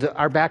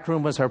 our back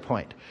room was our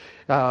point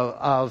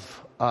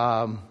of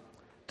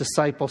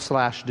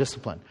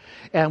disciple/discipline.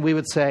 And we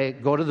would say,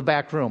 go to the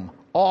back room,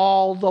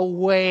 all the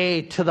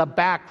way to the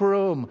back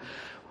room.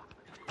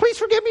 Please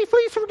forgive me,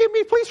 please forgive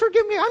me, please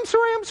forgive me. I'm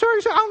sorry,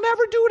 I'll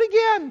never do it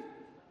again.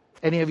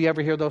 Any of you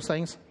ever hear those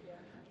things?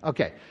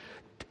 Okay.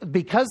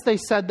 Because they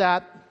said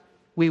that,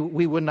 we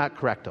would not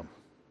correct them.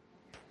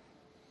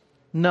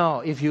 No,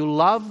 if you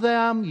love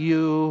them,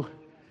 you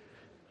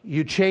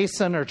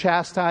chasten or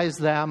chastise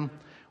them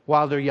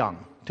while they're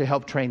young to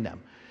help train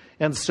them.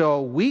 And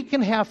so we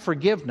can have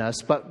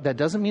forgiveness, but that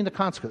doesn't mean the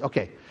consequence.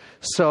 Okay,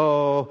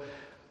 so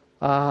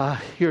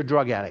you're a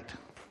drug addict.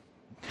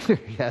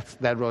 Yes,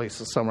 that really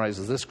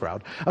summarizes this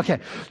crowd. Okay,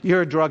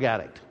 you're a drug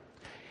addict.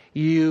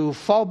 You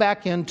fall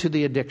back into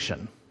the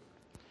addiction.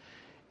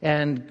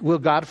 And will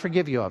God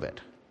forgive you of it?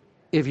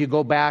 If you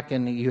go back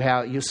and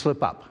you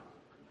slip up.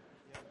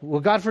 Will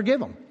God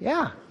forgive him?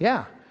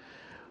 Yeah.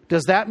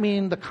 Does that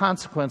mean the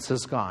consequence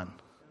is gone?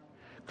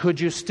 Could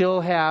you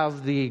still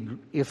have the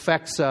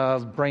effects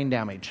of brain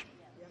damage?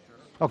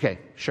 Okay,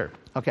 sure.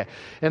 Okay.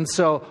 And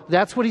so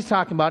that's what he's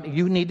talking about.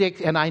 You need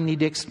to, and I need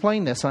to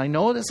explain this. And I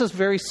know this is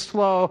very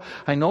slow.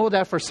 I know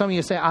that for some of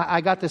you say,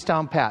 I got this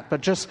down pat.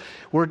 But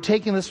we're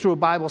taking this through a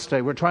Bible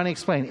study. We're trying to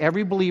explain.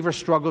 Every believer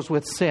struggles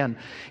with sin.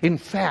 In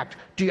fact,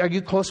 are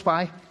you close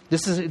by?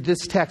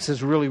 This text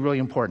is really, really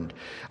important.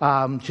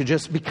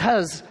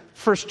 Because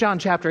 1 John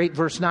chapter 8,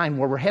 verse 9,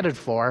 where we're headed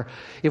for,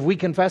 if we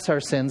confess our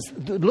sins,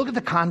 look at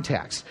the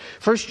context.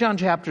 1 John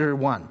chapter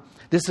 1.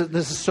 This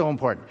is so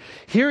important.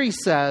 Here he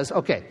says,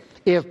 okay,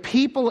 if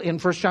people in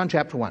 1 John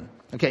chapter 1,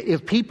 okay,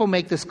 if people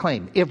make this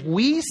claim, if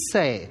we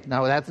say,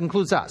 now that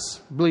includes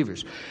us,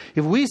 believers,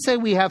 if we say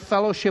we have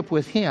fellowship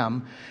with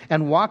him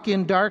and walk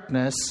in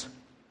darkness,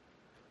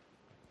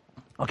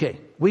 okay,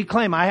 we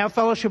claim I have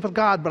fellowship with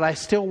God, but I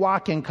still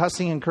walk in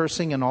cussing and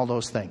cursing and all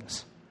those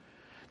things.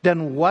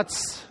 Then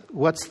what's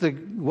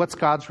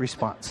God's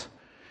response?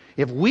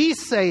 If we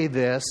say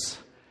this,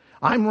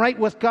 I'm right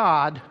with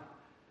God,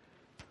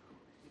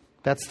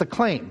 that's the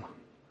claim.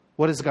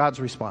 What is God's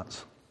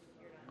response?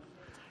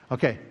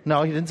 Okay,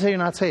 no, he didn't say you're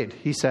not saved.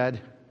 He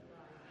said,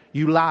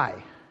 you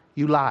lie.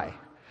 You lie.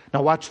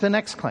 Now watch the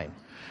next claim.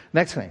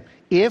 Next claim.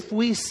 If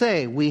we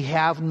say we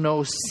have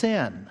no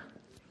sin,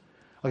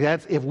 okay,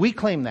 if we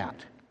claim that,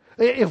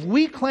 if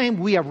we claim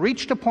we have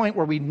reached a point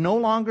where we no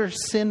longer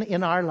sin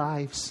in our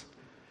lives,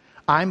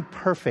 I'm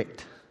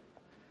perfect.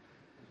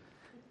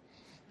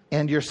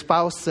 And your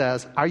spouse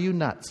says, are you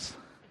nuts?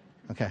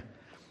 Okay.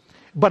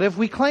 But if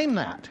we claim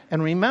that,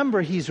 and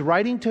remember, he's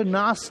writing to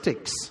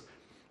Gnostics.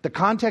 The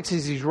context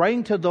is he's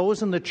writing to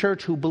those in the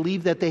church who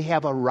believe that they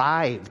have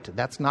arrived.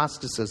 That's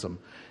Gnosticism.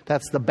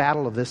 That's the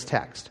battle of this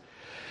text.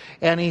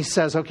 And he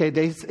says, okay,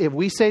 if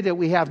we say that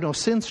we have no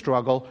sin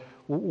struggle,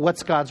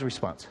 what's God's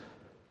response?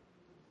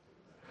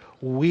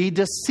 We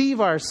deceive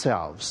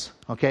ourselves.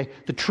 Okay?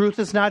 The truth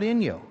is not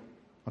in you.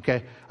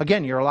 Okay?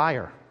 Again, you're a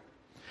liar.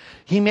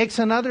 He makes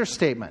another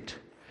statement.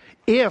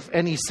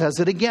 And he says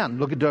it again,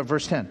 look at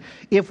verse 10.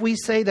 If we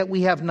say that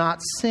we have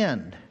not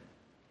sinned,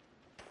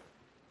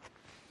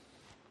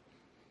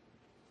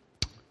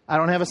 I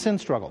don't have a sin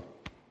struggle.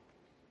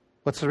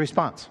 What's the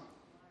response?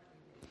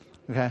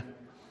 Okay.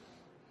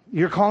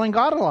 You're calling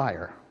God a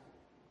liar.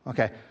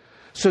 Okay.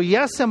 So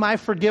yes, am I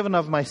forgiven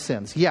of my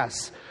sins?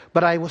 Yes.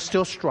 But I will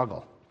still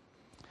struggle.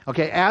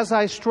 Okay. As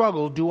I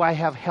struggle, do I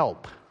have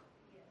help?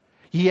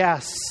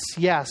 Yes.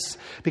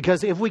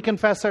 Because if we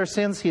confess our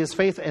sins, he is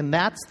faithful. And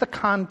that's the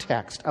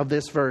context of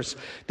this verse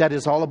that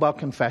is all about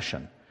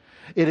confession.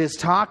 It is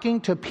talking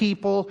to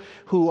people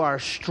who are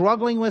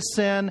struggling with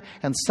sin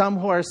and some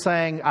who are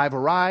saying, I've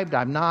arrived,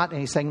 I'm not. And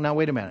he's saying, no,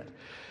 wait a minute.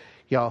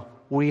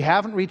 We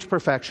haven't reached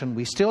perfection.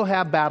 We still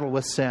have battle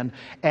with sin.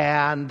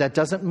 And that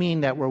doesn't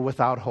mean that we're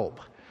without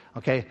hope.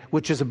 Okay,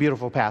 which is a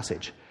beautiful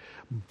passage.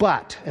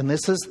 But, and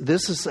this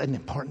is an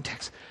important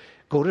text.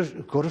 Go to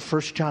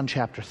 1 John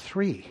chapter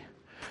 3.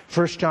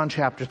 1 John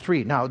chapter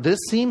 3. Now, this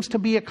seems to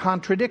be a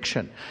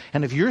contradiction.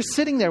 And if you're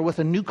sitting there with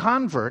a new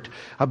convert,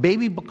 a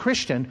baby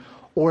Christian,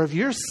 or if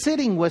you're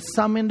sitting with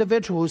some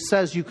individual who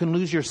says you can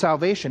lose your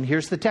salvation,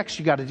 here's the text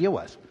you got to deal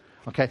with.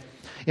 Okay?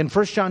 In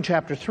 1 John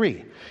chapter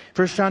 3.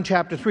 1 John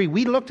chapter 3.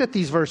 We looked at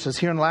these verses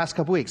here in the last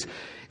couple weeks.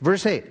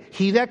 Verse 8.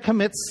 He that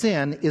commits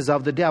sin is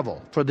of the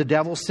devil. For the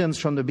devil sins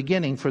from the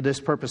beginning. For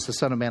this purpose the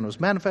Son of Man was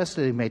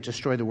manifested, that he may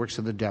destroy the works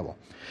of the devil.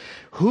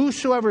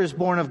 Whosoever is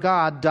born of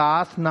God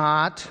doth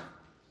not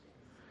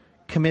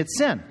commit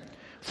sin.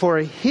 For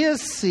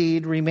his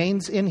seed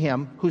remains in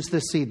him. Who's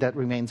the seed that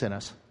remains in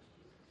us?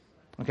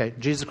 Okay,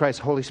 Jesus Christ,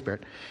 Holy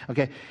Spirit.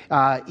 Okay,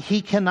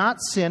 he cannot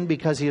sin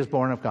because he is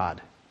born of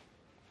God.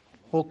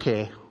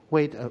 Okay,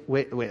 wait,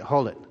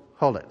 hold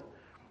it.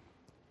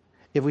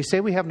 If we say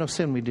we have no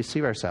sin, we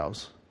deceive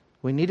ourselves.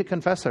 We need to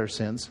confess our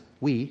sins.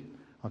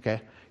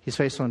 Okay? He's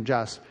faithful and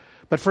just.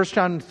 But 1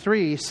 John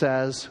 3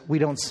 says we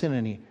don't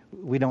sin.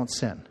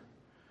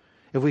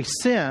 If we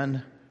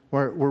sin,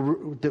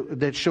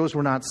 that shows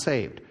we're not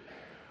saved.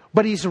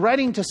 But he's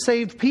writing to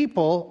saved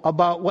people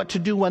about what to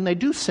do when they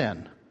do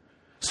sin.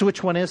 So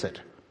which one is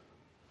it?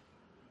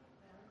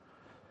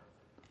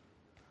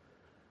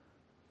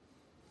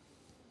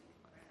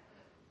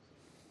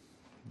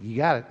 You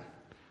got it.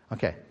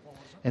 Okay.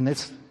 And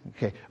this,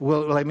 okay.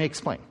 Well, let me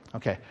explain.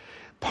 Okay.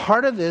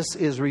 Part of this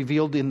is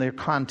revealed in their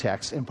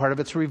context, and part of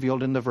it's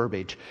revealed in the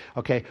verbiage.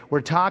 Okay. We're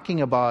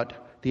talking about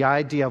the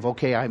idea of,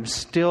 okay, I'm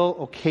still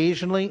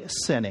occasionally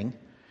sinning.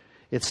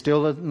 It's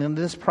still in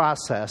this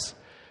process.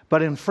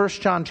 But in 1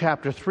 John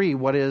chapter 3,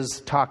 what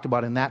is talked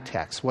about in that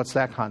text? What's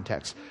that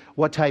context?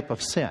 What type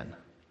of sin?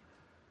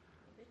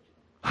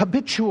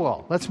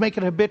 Habitual. Let's make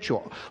it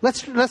habitual.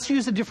 Let's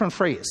use a different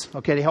phrase,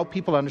 okay, to help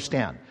people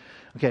understand.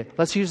 Okay,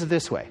 let's use it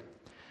this way.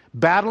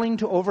 Battling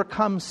to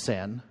overcome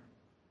sin.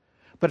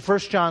 But 1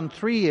 John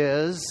 3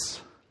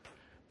 is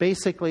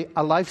basically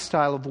a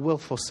lifestyle of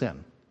willful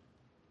sin.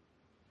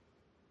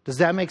 Does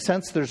that make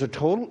sense? They're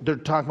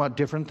talking about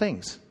different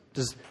things.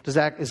 Is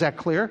that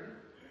clear?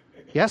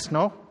 Yes?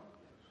 No?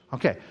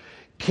 Okay.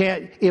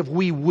 If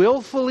we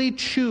willfully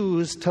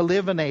choose to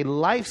live in a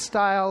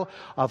lifestyle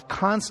of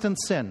constant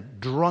sin,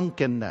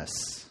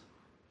 drunkenness,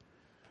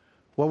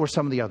 what were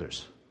some of the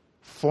others?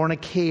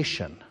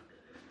 Fornication,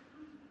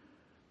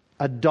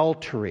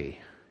 adultery,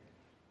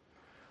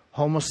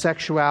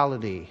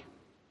 homosexuality,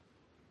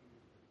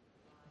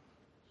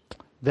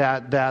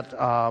 what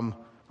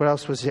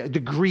else was it? The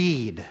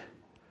greed,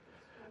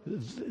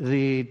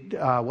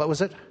 what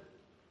was it?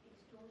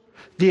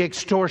 The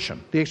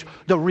extortion,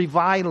 the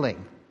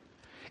reviling.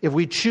 If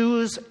we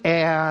choose,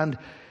 and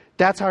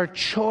that's our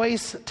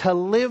choice to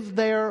live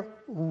there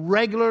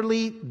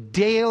regularly,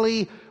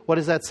 daily, what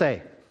does that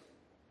say?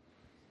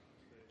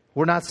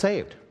 We're not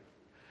saved.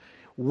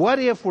 What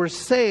if we're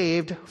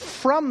saved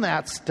from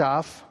that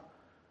stuff,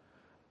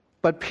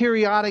 but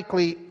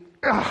periodically,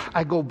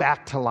 I go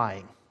back to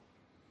lying?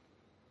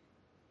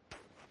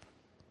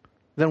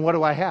 Then what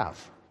do I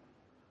have?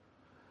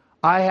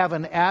 I have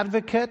an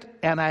advocate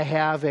and I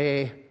have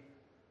a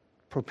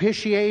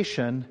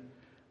propitiation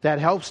that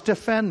helps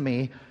defend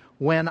me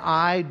when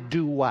I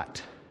do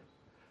what?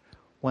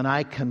 When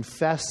I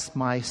confess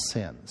my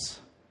sins.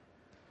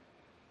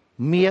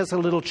 Me as a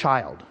little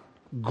child,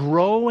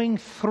 growing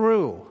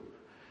through,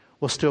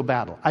 will still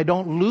battle. I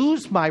don't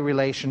lose my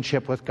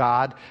relationship with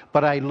God,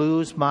 but I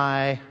lose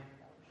my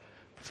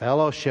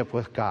fellowship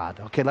with God.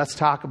 Okay, let's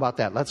talk about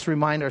that. Let's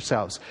remind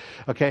ourselves.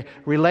 Okay,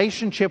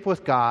 relationship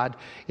with God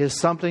is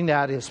something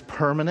that is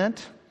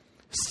permanent,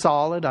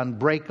 solid,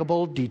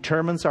 unbreakable,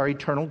 determines our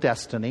eternal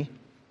destiny.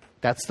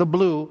 That's the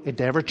blue. It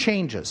never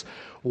changes.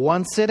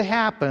 Once it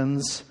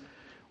happens,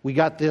 we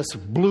got this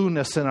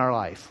blueness in our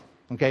life.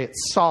 Okay,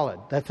 it's solid.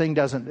 That thing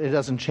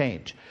doesn't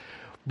change.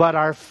 But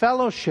our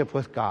fellowship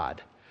with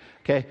God,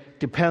 okay,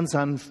 depends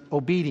on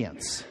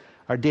obedience,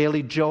 our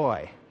daily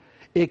joy.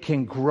 It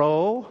can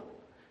grow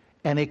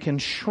and it can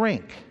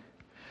shrink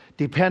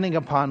depending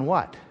upon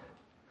what?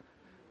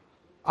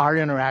 Our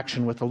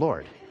interaction with the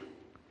Lord.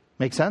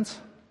 Make sense?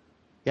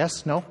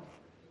 Yes? No?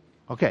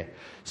 Okay.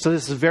 So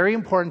this is very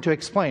important to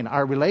explain.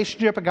 Our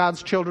relationship with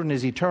God's children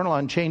is eternal,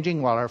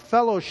 unchanging, while our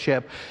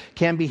fellowship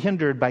can be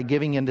hindered by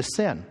giving into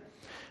sin.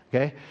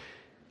 Okay?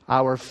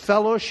 Our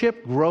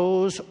fellowship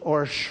grows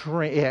or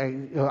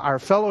shrink. Our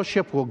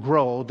fellowship will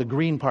grow, the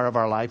green part of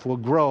our life will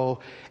grow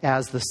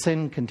as the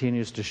sin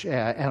continues to,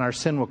 and our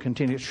sin will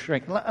continue to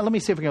shrink. Let me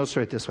see if we can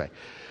illustrate it this way.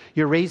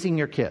 You're raising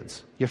your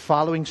kids. You're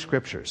following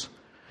scriptures.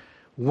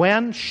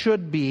 When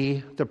should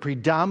be the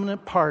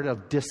predominant part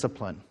of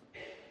discipline?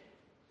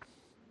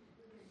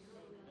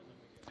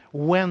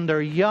 When they're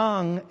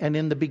young and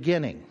in the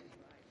beginning.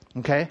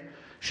 Okay?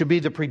 Should be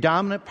the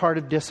predominant part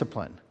of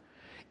discipline.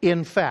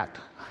 In fact,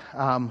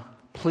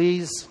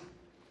 please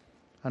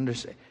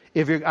understand.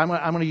 I'm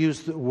going to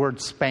use the word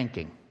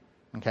spanking.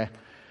 Okay?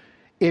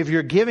 If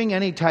you're giving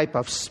any type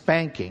of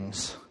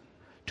spankings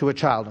to a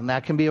child, and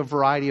that can be a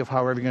variety of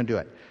however you're going to do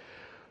it,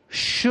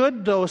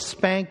 should those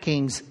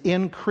spankings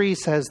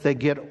increase as they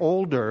get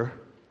older,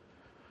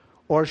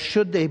 or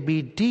should they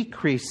be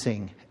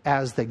decreasing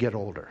as they get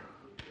older?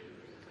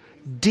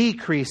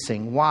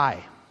 Decreasing.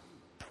 Why?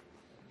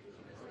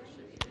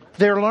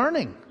 They're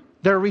learning.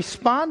 They're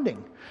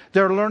responding.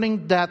 They're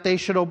learning that they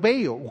should obey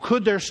you.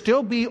 Could there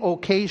still be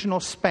occasional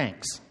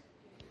spanks?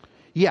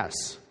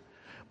 Yes.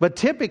 But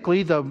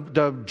typically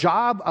the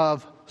job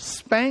of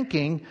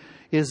spanking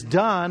is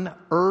done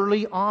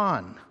early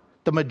on.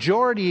 The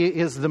majority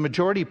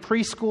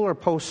preschool or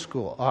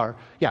post-school?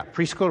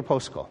 Preschool or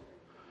post-school?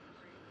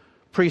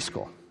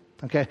 Preschool.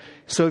 Okay?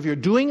 So if you're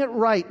doing it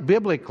right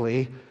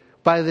biblically,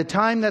 by the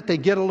time that they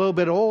get a little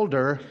bit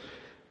older,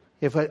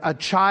 if a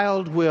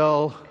child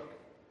will,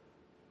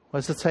 what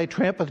does it say?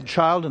 Train up a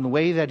child in the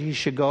way that he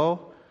should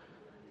go,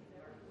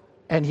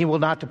 and he will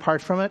not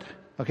depart from it.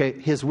 Okay,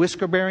 his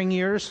whisker-bearing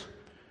years.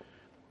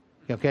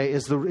 okay,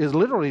 is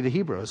literally the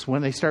Hebrews.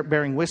 When they start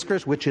bearing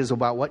whiskers, which is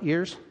about what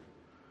years?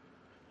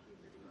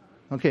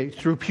 Okay,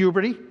 through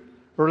puberty,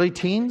 early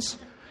teens.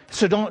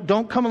 So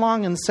don't come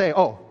along and say,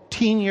 oh,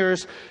 teen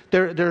years,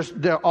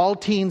 all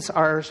teens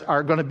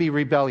are going to be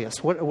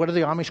rebellious. What do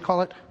the Amish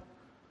call it?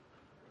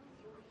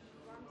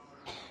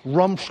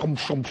 Rum shum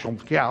shum shum.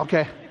 Yeah,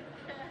 okay.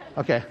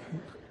 Okay.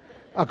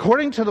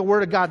 According to the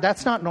Word of God,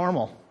 that's not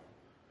normal.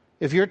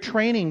 If you're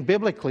training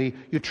biblically,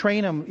 you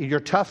train them, you're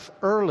tough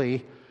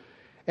early,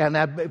 and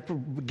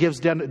that gives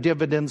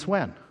dividends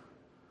when?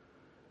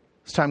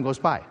 As time goes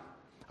by.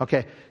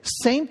 Okay.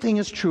 Same thing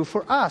is true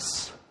for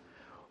us.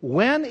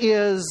 When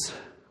is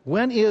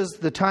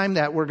the time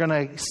that we're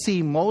going to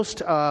see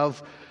most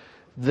of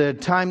the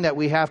time that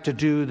we have to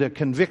do the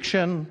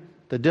conviction,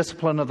 the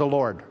discipline of the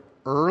Lord?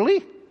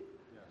 Early?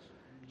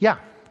 Yeah,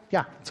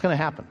 it's going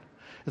to happen.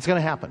 It's going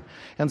to happen.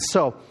 And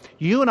so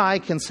you and I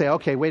can say,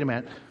 okay, wait a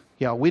minute.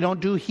 We don't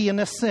do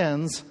heinous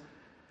sins.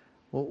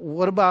 Well,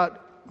 what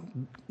about,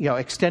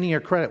 extending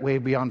your credit way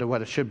beyond to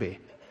what it should be?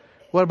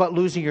 What about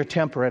losing your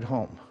temper at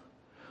home?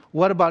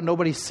 What about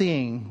nobody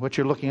seeing what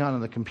you're looking on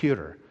the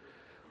computer?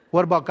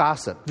 What about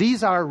gossip?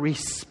 These are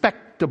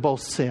respectable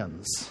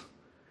sins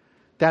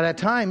that at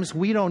times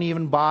we don't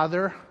even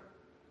bother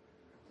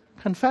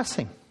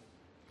confessing.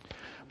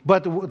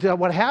 But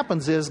what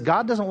happens is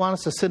God doesn't want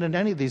us to sin in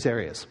any of these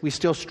areas. We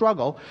still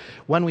struggle.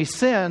 When we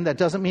sin, that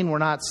doesn't mean we're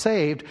not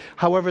saved.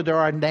 However, there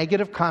are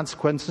negative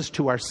consequences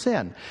to our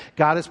sin.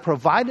 God has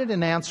provided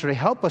an answer to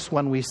help us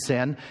when we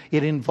sin.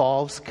 It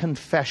involves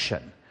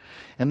confession.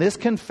 And this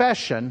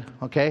confession,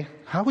 okay,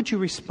 how would you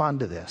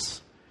respond to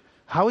this?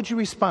 How would you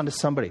respond to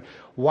somebody?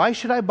 Why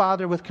should I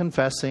bother with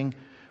confessing?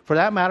 For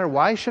that matter,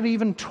 why should I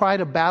even try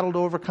to battle to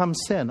overcome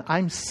sin?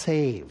 I'm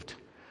saved.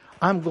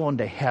 I'm going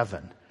to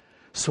heaven.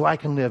 So I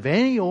can live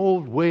any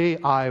old way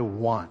I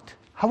want.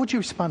 How would you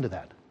respond to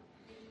that?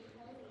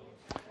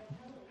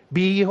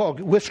 Be ye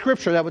holy. With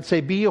Scripture, that would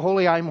say, be ye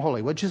holy, I am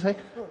holy. What'd you say?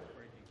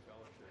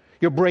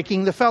 You're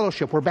breaking the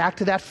fellowship. We're back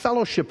to that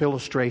fellowship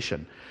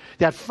illustration.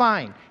 That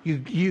fine,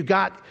 you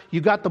got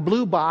the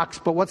blue box,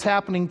 but what's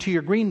happening to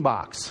your green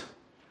box?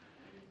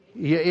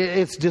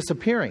 It's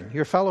disappearing,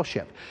 your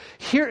fellowship.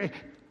 Here,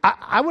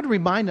 I would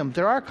remind them,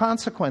 there are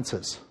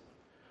consequences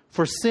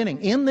for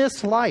sinning in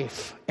this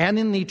life and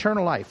in the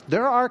eternal life.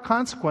 There are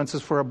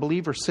consequences for a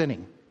believer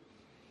sinning.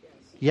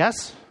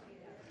 Yes?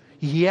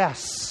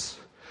 Yes.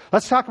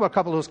 Let's talk about a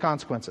couple of those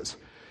consequences.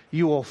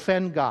 You will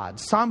offend God.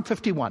 Psalm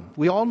 51.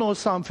 We all know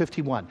Psalm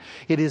 51.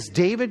 It is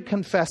David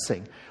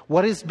confessing.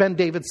 What has been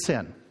David's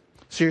sin?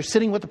 So you're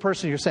sitting with the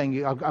person, you're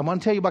saying, I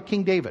want to tell you about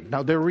King David.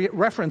 Now they're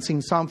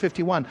referencing Psalm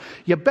 51.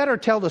 You better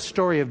tell the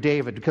story of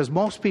David, because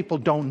most people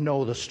don't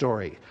know the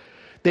story.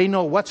 They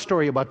know what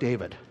story about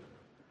David?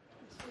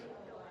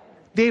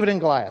 David and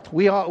Goliath.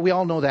 We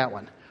all know that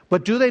one.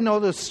 But do they know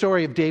the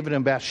story of David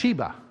and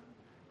Bathsheba?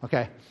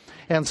 Okay.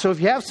 And so if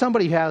you have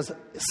somebody who has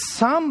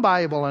some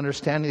Bible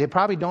understanding, they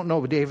probably don't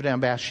know David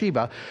and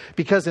Bathsheba,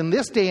 because in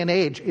this day and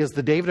age, is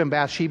the David and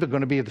Bathsheba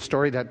going to be the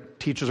story that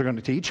teachers are going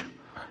to teach?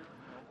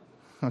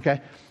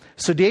 Okay.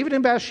 So David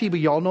and Bathsheba,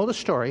 you all know the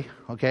story.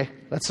 Okay.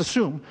 Let's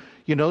assume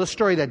you know the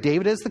story that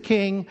David is the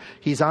king.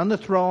 He's on the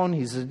throne.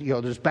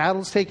 There's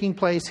battles taking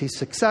place. He's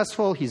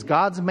successful. He's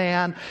God's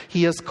man.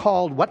 He is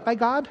called what by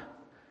God?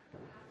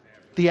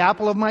 The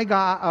apple of my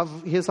God,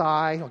 of his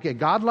eye. Okay,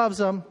 God loves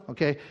him.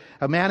 Okay,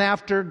 a man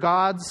after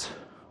God's.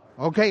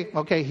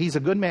 Okay, he's a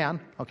good man.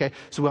 Okay,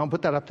 so we won't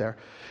put that up there.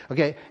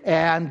 Okay,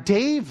 and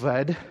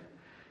David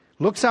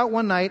looks out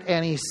one night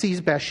and he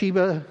sees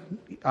Bathsheba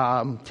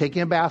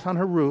taking a bath on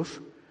her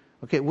roof.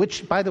 Okay,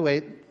 which, by the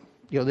way,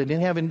 they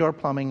didn't have indoor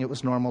plumbing. It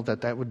was normal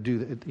that would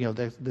do.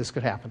 This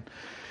could happen.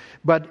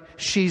 But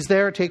she's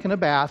there taking a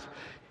bath.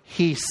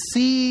 He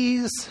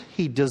sees,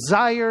 he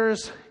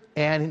desires,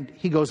 and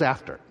he goes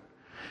after it.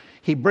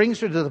 He brings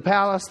her to the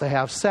palace, they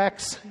have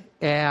sex,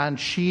 and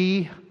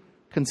she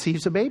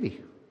conceives a baby.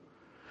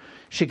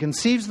 She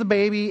conceives the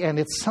baby, and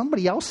it's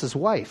somebody else's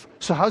wife.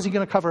 So how's he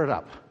going to cover it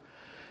up?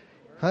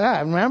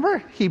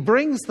 Remember? He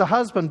brings the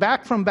husband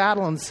back from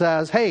battle and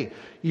says, hey,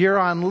 you're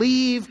on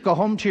leave, go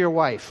home to your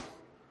wife.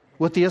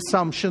 With the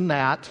assumption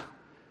that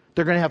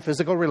they're going to have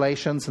physical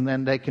relations, and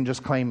then they can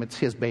just claim it's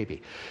his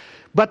baby.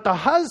 But the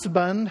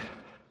husband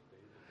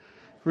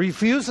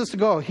refuses to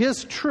go.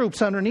 His troops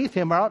underneath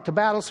him are out to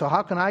battle, so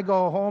how can I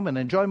go home and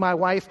enjoy my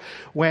wife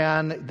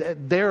when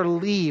their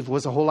leave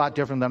was a whole lot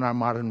different than our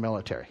modern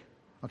military?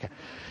 Okay.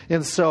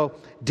 And so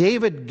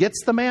David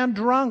gets the man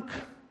drunk,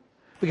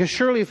 because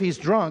surely if he's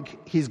drunk,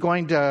 he's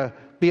going to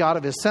be out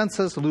of his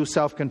senses, lose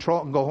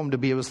self-control, and go home to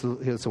be with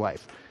his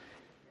wife.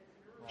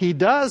 He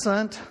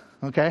doesn't.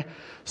 Okay.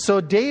 So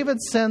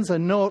David sends a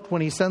note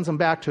when he sends them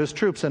back to his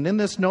troops. And in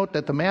this note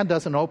that the man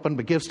doesn't open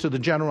but gives to the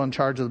general in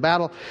charge of the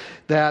battle,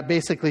 that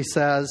basically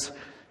says,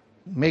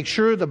 make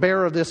sure the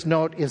bearer of this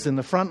note is in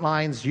the front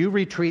lines. You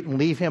retreat and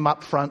leave him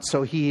up front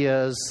so he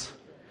is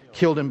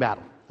killed in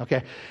battle.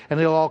 Okay. And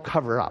it'll all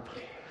cover up.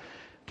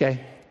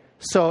 Okay.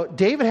 So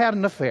David had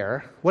an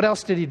affair. What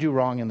else did he do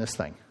wrong in this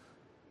thing?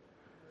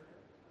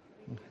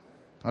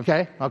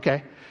 Okay.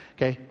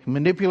 Okay, he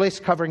manipulates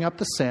covering up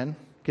the sin,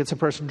 gets a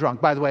person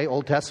drunk. By the way,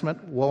 Old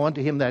Testament, woe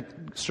unto him that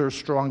serves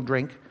strong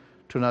drink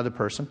to another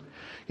person.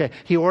 Okay,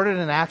 he ordered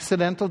an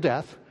accidental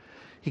death.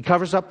 He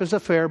covers up his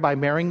affair by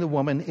marrying the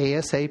woman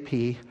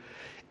ASAP.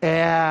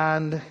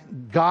 And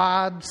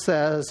God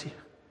says,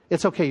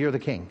 it's okay, you're the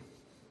king.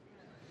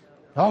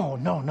 Oh,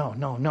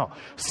 no.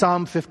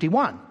 Psalm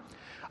 51.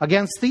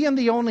 Against thee and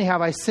thee only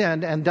have I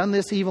sinned and done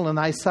this evil in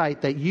thy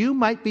sight, that you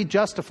might be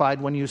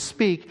justified when you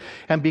speak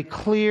and be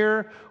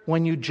clear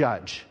when you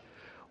judge.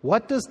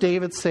 What does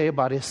David say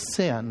about his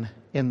sin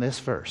in this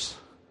verse?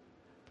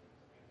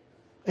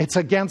 It's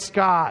against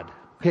God.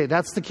 Okay,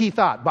 that's the key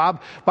thought.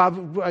 Bob,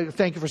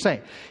 thank you for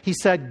saying. He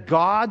said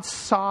God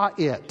saw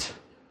it.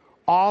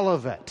 All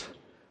of it.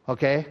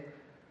 Okay?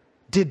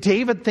 Did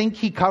David think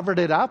he covered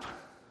it up?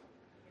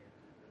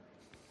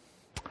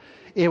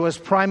 It was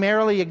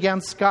primarily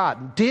against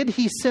God. Did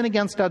he sin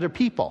against other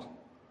people?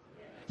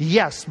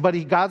 Yes, but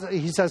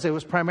he says it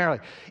was primarily.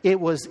 It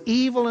was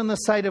evil in the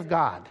sight of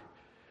God.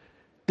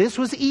 This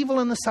was evil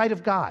in the sight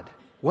of God.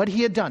 What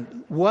he had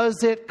done.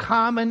 Was it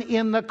common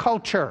in the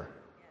culture?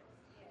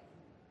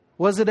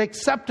 Was it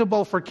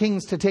acceptable for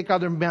kings to take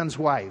other men's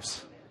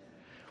wives?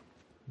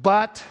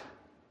 But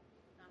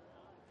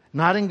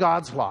not in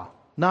God's law.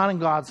 Not in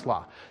God's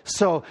law.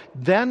 So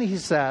then he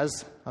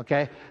says,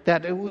 okay,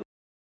 that